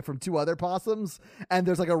hallway from two other possums, and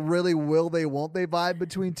there's like a really will they won't they vibe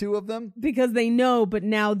between two of them. Because they know, but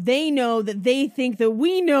now they know that they think that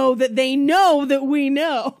we know that they know that we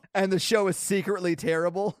know. And the show is secretly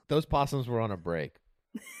terrible. Those possums were on a break.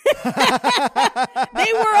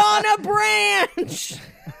 They were on a branch.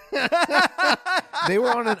 They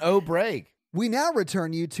were on an O break. We now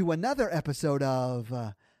return you to another episode of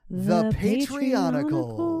The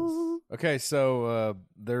Patreonicals. Okay, so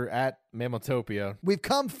they're at Mammotopia. We've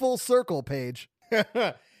come full circle, Paige.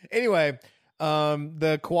 Anyway,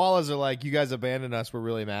 the koalas are like, you guys abandoned us. We're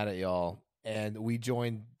really mad at y'all. And we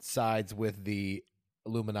joined sides with the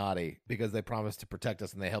Illuminati because they promised to protect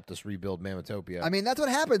us and they helped us rebuild Mammotopia. I mean, that's what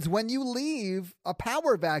happens when you leave. A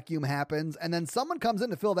power vacuum happens, and then someone comes in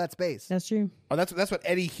to fill that space. That's true. Oh, that's what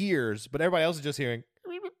Eddie hears, but everybody else is just hearing.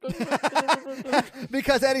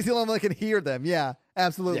 Because Eddie's the only one that can hear them. Yeah,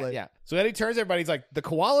 absolutely. Yeah. So Eddie turns everybody. He's like, the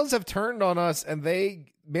koalas have turned on us, and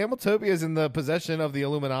Mammotopia is in the possession of the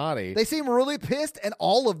Illuminati. They seem really pissed, and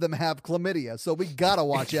all of them have chlamydia, so we gotta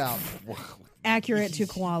watch out. Accurate to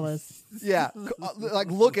koalas. Yeah,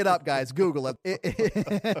 like look it up, guys. Google it.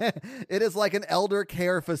 It is like an elder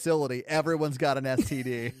care facility. Everyone's got an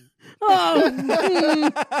STD. Oh,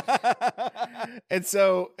 and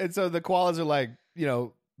so the koalas are like,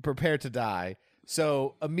 prepared to die.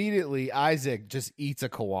 So immediately Isaac just eats a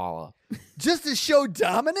koala. Just to show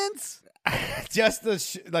dominance? Just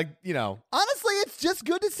Honestly, it's just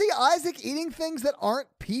good to see Isaac eating things that aren't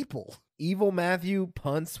people. Evil Matthew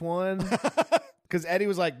punts one. Because Eddie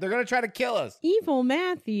was like, they're going to try to kill us. evil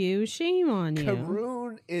Matthew, shame on you.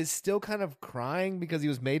 Karun is still kind of crying because he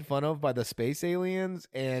was made fun of by the space aliens.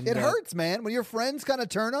 And It hurts, man. When your friends kind of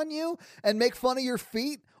turn on you and make fun of your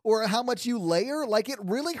feet or how much you layer, like it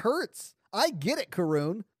really hurts. I get it,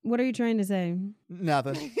 Karun. What are you trying to say?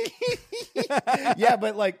 Nothing. Yeah,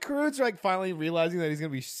 but like Karun's like finally realizing that he's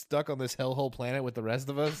going to be stuck on this hellhole planet with the rest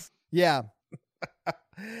of us. Yeah.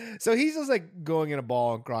 So he's just like going in a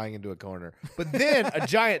ball and crying into a corner. But then a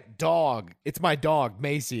giant dog, it's my dog,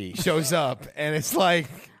 Macy, shows up. And it's like...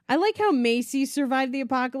 I like how Macy survived the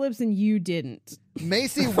apocalypse and you didn't.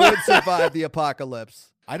 Macy would survive the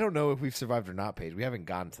apocalypse. I don't know if we've survived or not, Paige. We haven't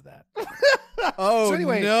gotten to that. Oh, So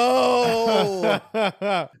anyway- no.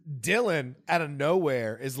 Dylan, out of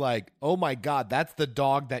nowhere, is like, oh my God, that's the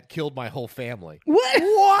dog that killed my whole family.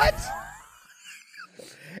 What?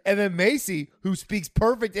 And then Macy, who speaks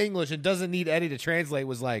perfect English and doesn't need Eddie to translate,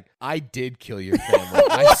 was like, I did kill your family.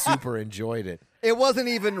 I super enjoyed it. It wasn't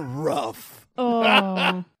even rough.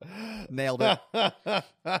 Oh. Nailed it.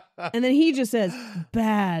 And then he just says,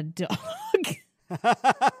 bad dog.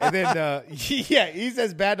 And then, he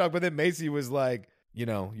says bad dog, but then Macy was like, you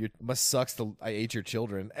must sucks to I ate your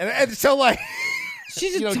children. And so like,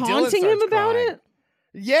 She's just Dylan taunting him starts about crying. it?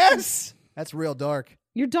 Yes. That's real dark.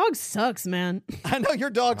 Your dog sucks, man. I know your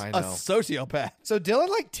dog's I a know. sociopath. So Dylan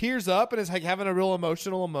like tears up and is like having a real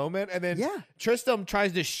emotional moment, and then Yeah. Tristram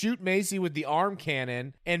tries to shoot Macy with the arm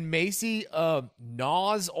cannon, and Macy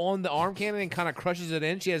gnaws on the arm cannon and kind of crushes it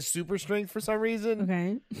in. She has super strength for some reason,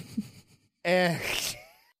 Okay. and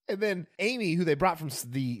then Amy, who they brought from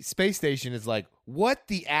the space station, is like, "What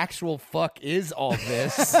the actual fuck is all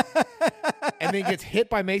this?" and then gets hit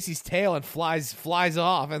by Macy's tail and flies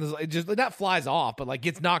off, and it just not flies off, but like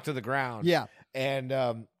gets knocked to the ground. Yeah. And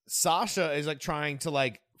Sasha is like trying to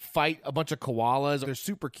like fight a bunch of koalas. They're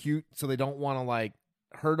super cute, so they don't want to like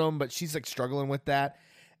hurt them, but she's like struggling with that.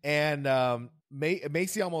 And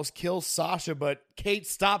Macy almost kills Sasha, but Kate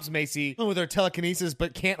stops Macy with her telekinesis,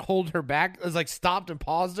 but can't hold her back. It was like stopped and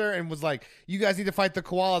paused her and was like, "You guys need to fight the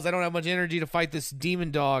koalas. I don't have much energy to fight this demon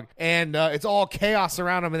dog." And it's all chaos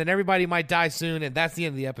around them, and then everybody might die soon, and that's the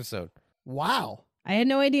end of the episode. Wow. I had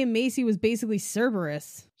no idea Macy was basically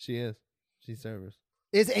Cerberus. She is. She's Cerberus.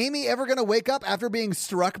 Is Amy ever going to wake up after being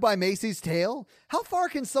struck by Macy's tail? How far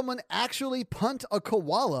can someone actually punt a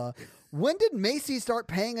koala? When did Macy start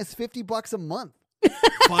paying us $50 a month?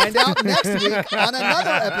 Find out next week on another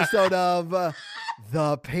episode of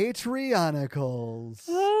The Patreonicals.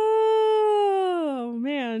 Oh,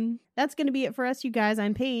 man. That's going to be it for us, you guys.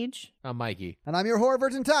 I'm Paige. I'm Mikey. And I'm your horror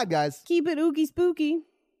virgin Todd, guys. Keep it ooky spooky.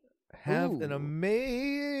 Have Ooh. an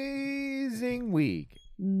amazing week.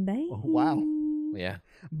 Bye. Oh, wow. Yeah.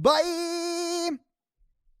 Bye.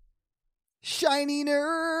 Shiny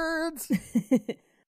nerds.